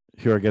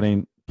who are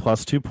getting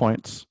plus 2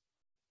 points,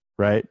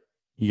 right?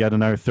 You got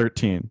another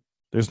 13.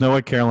 There's no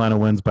way Carolina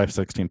wins by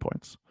 16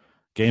 points.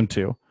 Game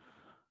 2,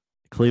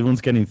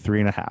 Cleveland's getting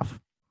 3.5.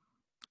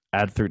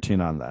 Add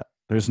 13 on that.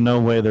 There's no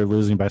way they're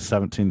losing by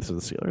 17 to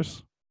the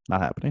Steelers.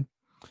 Not happening.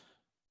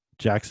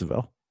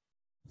 Jacksonville,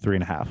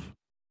 3.5.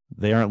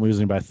 They aren't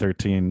losing by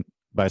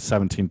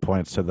 17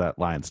 points to that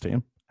Lions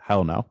team.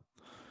 Hell no.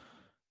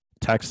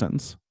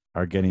 Texans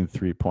are getting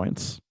 3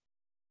 points.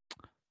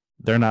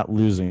 They're not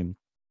losing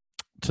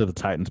to the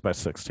Titans by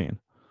 16.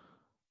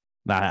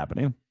 Not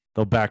happening.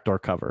 They'll backdoor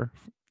cover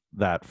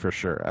that for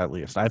sure, at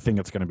least. I think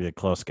it's going to be a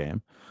close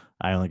game.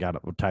 I only got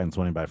Titans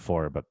winning by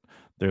 4, but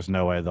there's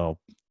no way they'll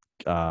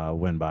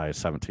win by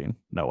 17.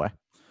 No way.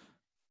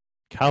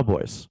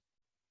 Cowboys,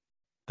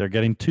 they're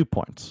getting 2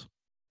 points.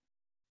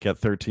 Get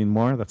 13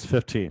 more, that's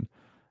 15.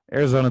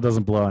 Arizona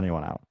doesn't blow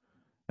anyone out.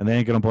 And they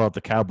ain't going to blow out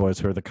the Cowboys,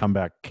 who are the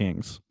comeback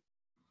kings.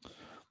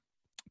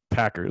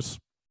 Packers,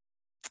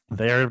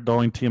 they're the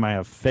only team I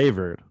have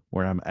favored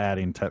where I'm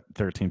adding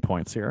 13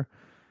 points here.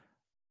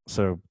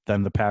 So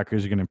then the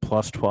Packers are getting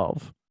plus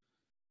 12.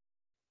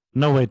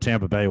 No way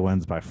Tampa Bay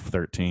wins by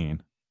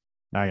 13.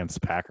 Not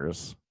against the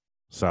Packers.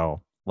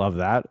 So love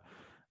that.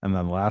 And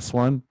then the last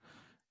one,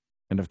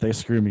 and if they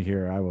screw me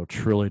here, I will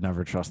truly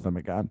never trust them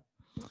again.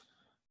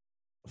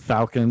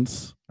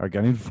 Falcons are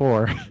getting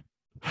 4,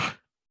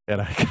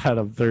 and I got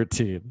them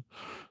 13.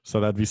 So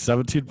that'd be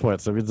 17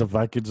 points. That means the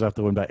Vikings have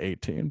to win by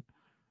 18.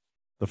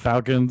 The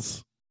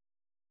Falcons,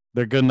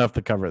 they're good enough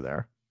to cover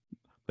there.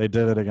 They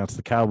did it against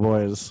the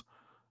Cowboys.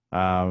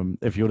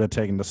 If you would have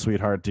taken the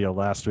sweetheart deal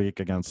last week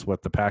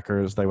with the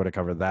Packers, they would have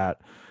covered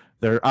that.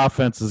 Their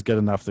offense is good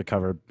enough to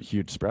cover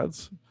huge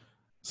spreads.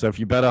 So if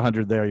you bet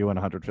 100 there, you win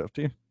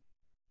 150.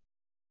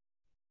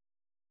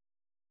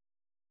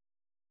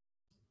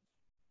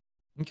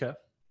 Okay.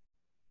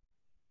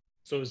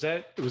 So was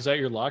that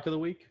your lock of the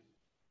week?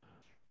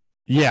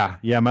 Yeah.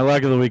 My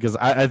lock of the week is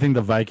I think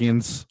the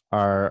Vikings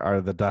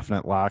are the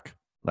definite lock.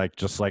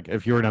 Just like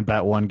if you were to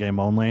bet one game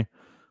only,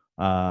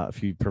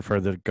 if you prefer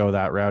to go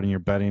that route in your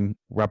betting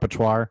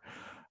repertoire,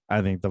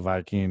 I think the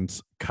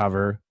Vikings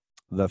cover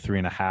the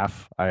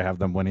 3.5. I have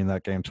them winning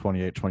that game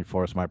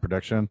 28-24 is my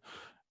prediction.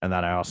 And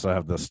then I also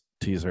have this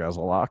teaser as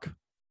a lock.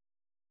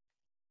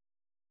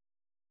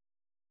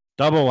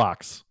 Double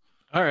locks.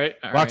 All right.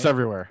 Locks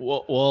everywhere.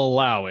 We'll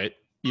allow it.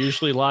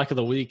 Usually lock of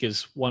the week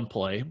is one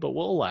play, but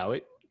we'll allow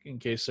it in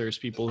case there's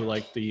people who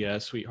like the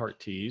sweetheart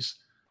tease.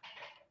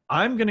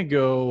 I'm going to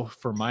go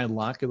for my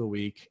lock of the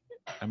week.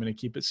 I'm going to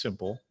keep it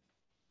simple.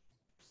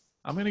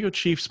 I'm going to go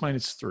Chiefs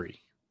 -3.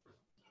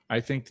 I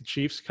think the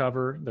Chiefs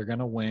cover. They're going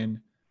to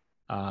win.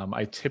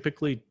 I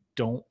typically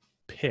don't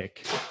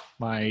pick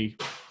my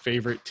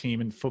favorite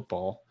team in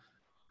football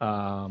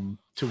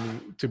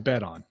to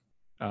bet on.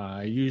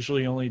 I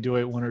usually only do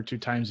it 1 or 2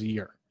 times a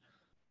year.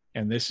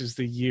 And this is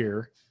the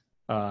year.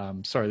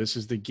 This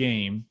is the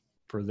game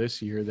for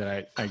this year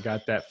that I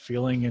got that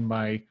feeling in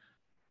my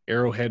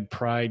Arrowhead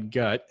pride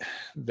gut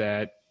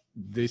that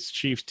this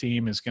Chiefs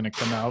team is going to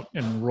come out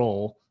and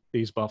roll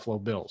these Buffalo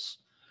Bills.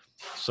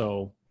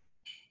 So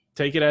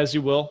take it as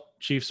you will.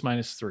 Chiefs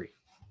 -3.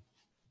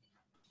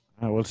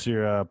 What's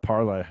your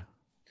parlay?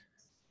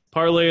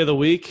 Parlay of the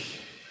week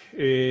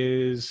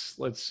is,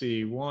 let's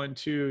see, 1,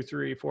 2,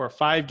 3, 4,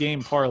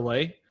 5-game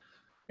parlay.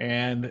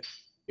 And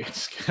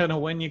it's going to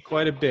win you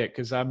quite a bit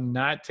because I'm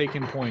not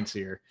taking points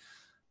here.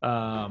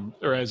 I'm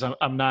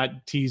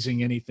not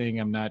teasing anything.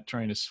 I'm not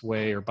trying to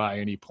sway or buy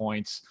any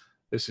points.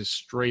 This is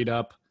straight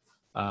up,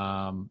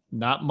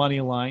 not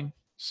money line.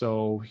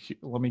 So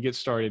let me get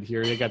started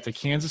here. I got the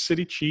Kansas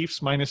City Chiefs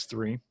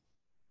 -3,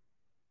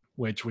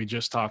 which we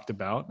just talked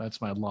about.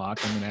 That's my lock.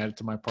 I'm going to add it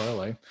to my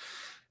parlay.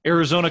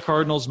 Arizona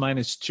Cardinals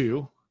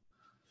 -2.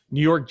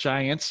 New York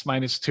Giants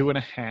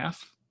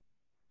 -2.5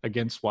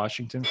 against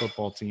Washington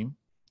football team.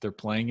 They're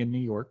playing in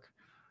New York.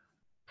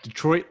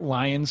 Detroit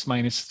Lions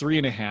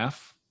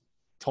 -3.5.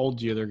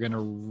 Told you they're going to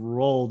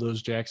roll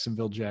those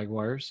Jacksonville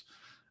Jaguars.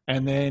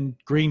 And then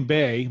Green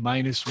Bay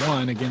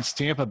 -1 against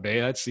Tampa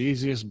Bay. That's the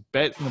easiest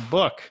bet in the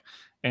book.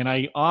 And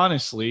I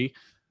honestly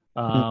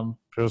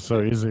Feels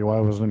so easy. Why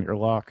wasn't it your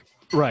lock?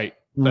 Right.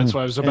 That's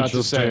what I was about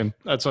to say.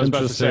 That's what I was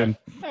about to say.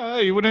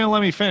 You wouldn't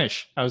let me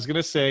finish. I was going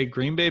to say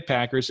Green Bay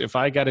Packers. If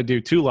I got to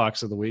do 2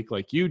 locks of the week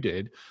like you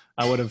did,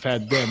 I would have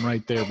had them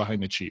right there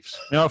behind the Chiefs.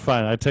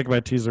 Fine. I take my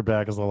teaser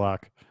back as a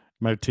lock.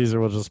 My teaser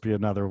will just be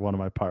another one of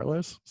my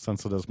parlays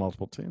since it is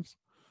multiple teams.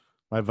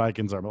 My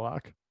Vikings are my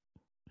lock.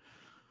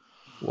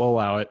 We'll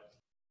allow it.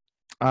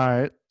 All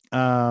right.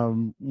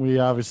 We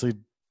obviously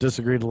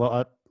disagreed a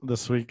lot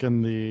this week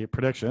in the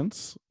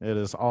predictions. It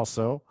is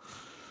also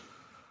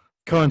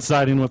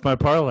coinciding with my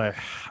parlay.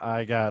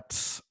 I got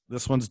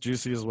this one's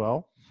juicy as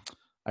well.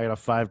 I got a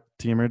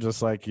 5-teamer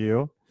just like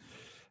you.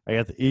 I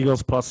got the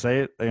Eagles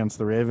 +8 against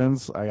the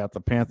Ravens. I got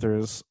the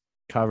Panthers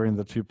covering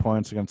the 2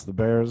 points against the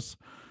Bears.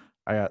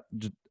 I got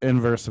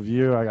inverse of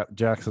you. I got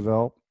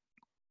Jacksonville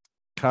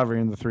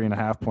covering the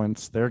 3.5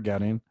 points they're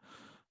getting.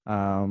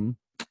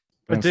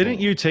 But didn't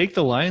you take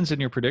the Lions in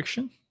your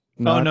prediction?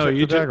 No,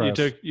 you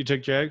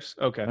took Jags.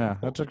 Okay, yeah,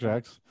 I took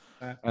Jags.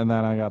 And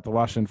then I got the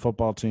Washington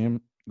football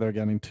team. They're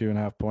getting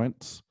 2.5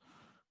 points.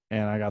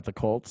 and I got the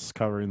Colts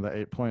covering the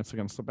 8 points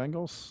against the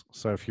Bengals.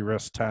 So if you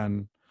risk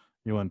 10,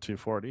 you win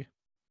 240.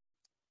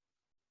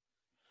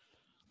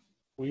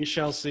 We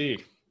shall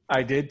see.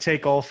 I did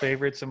take all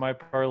favorites in my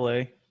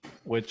parlay,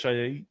 which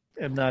I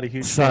am not a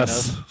huge fan of.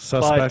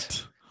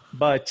 Suspect.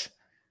 But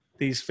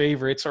these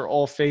favorites are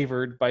all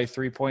favored by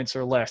 3 points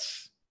or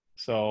less.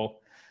 So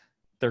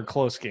they're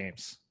close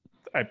games.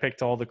 I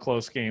picked all the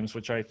close games,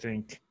 which I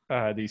think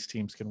these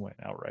teams can win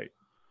outright.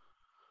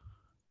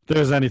 If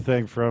there's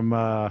anything from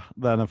the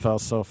NFL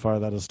so far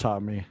that has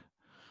taught me,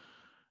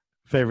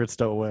 favorites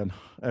don't win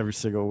every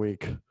single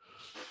week.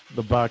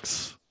 The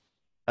Bucs,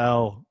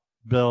 L,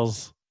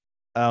 Bills,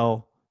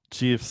 L,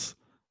 Chiefs,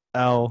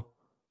 L,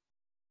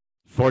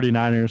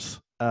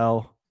 49ers,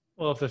 L.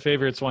 Well, if the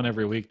favorites won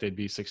every week, they'd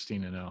be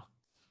 16-0.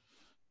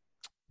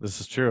 This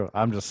is true.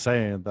 I'm just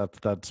saying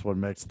that's what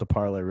makes the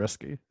parlay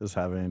risky, is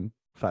having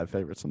 5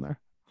 favorites in there.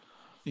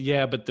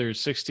 Yeah, but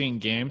there's 16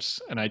 games,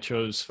 and I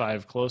chose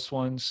 5 close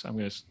ones. I'm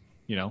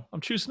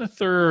choosing a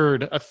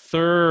third. A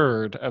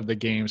third of the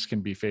games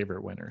can be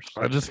favorite winners.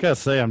 I just gotta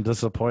say, I'm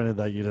disappointed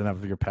that you didn't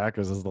have your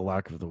Packers as the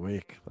lock of the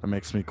week. That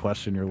makes me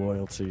question your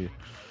loyalty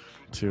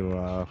to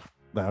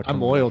the outcome.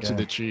 I'm loyal to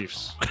the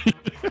Chiefs.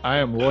 I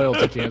am loyal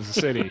to Kansas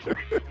City.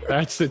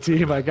 That's the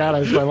team I got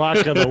as my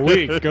lock of the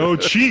week. Go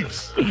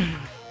Chiefs! All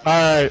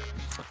right,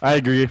 I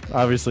agree.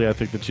 Obviously, I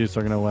think the Chiefs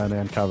are going to win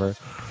and cover.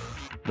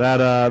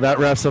 That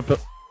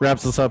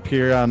wraps us up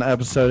here on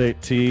episode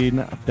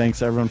 18.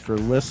 Thanks everyone for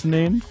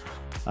listening,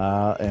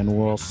 and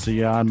we'll see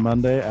you on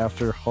Monday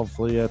after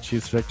hopefully a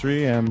Chiefs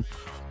victory and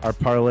our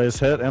parlays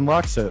hit and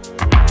locks hit.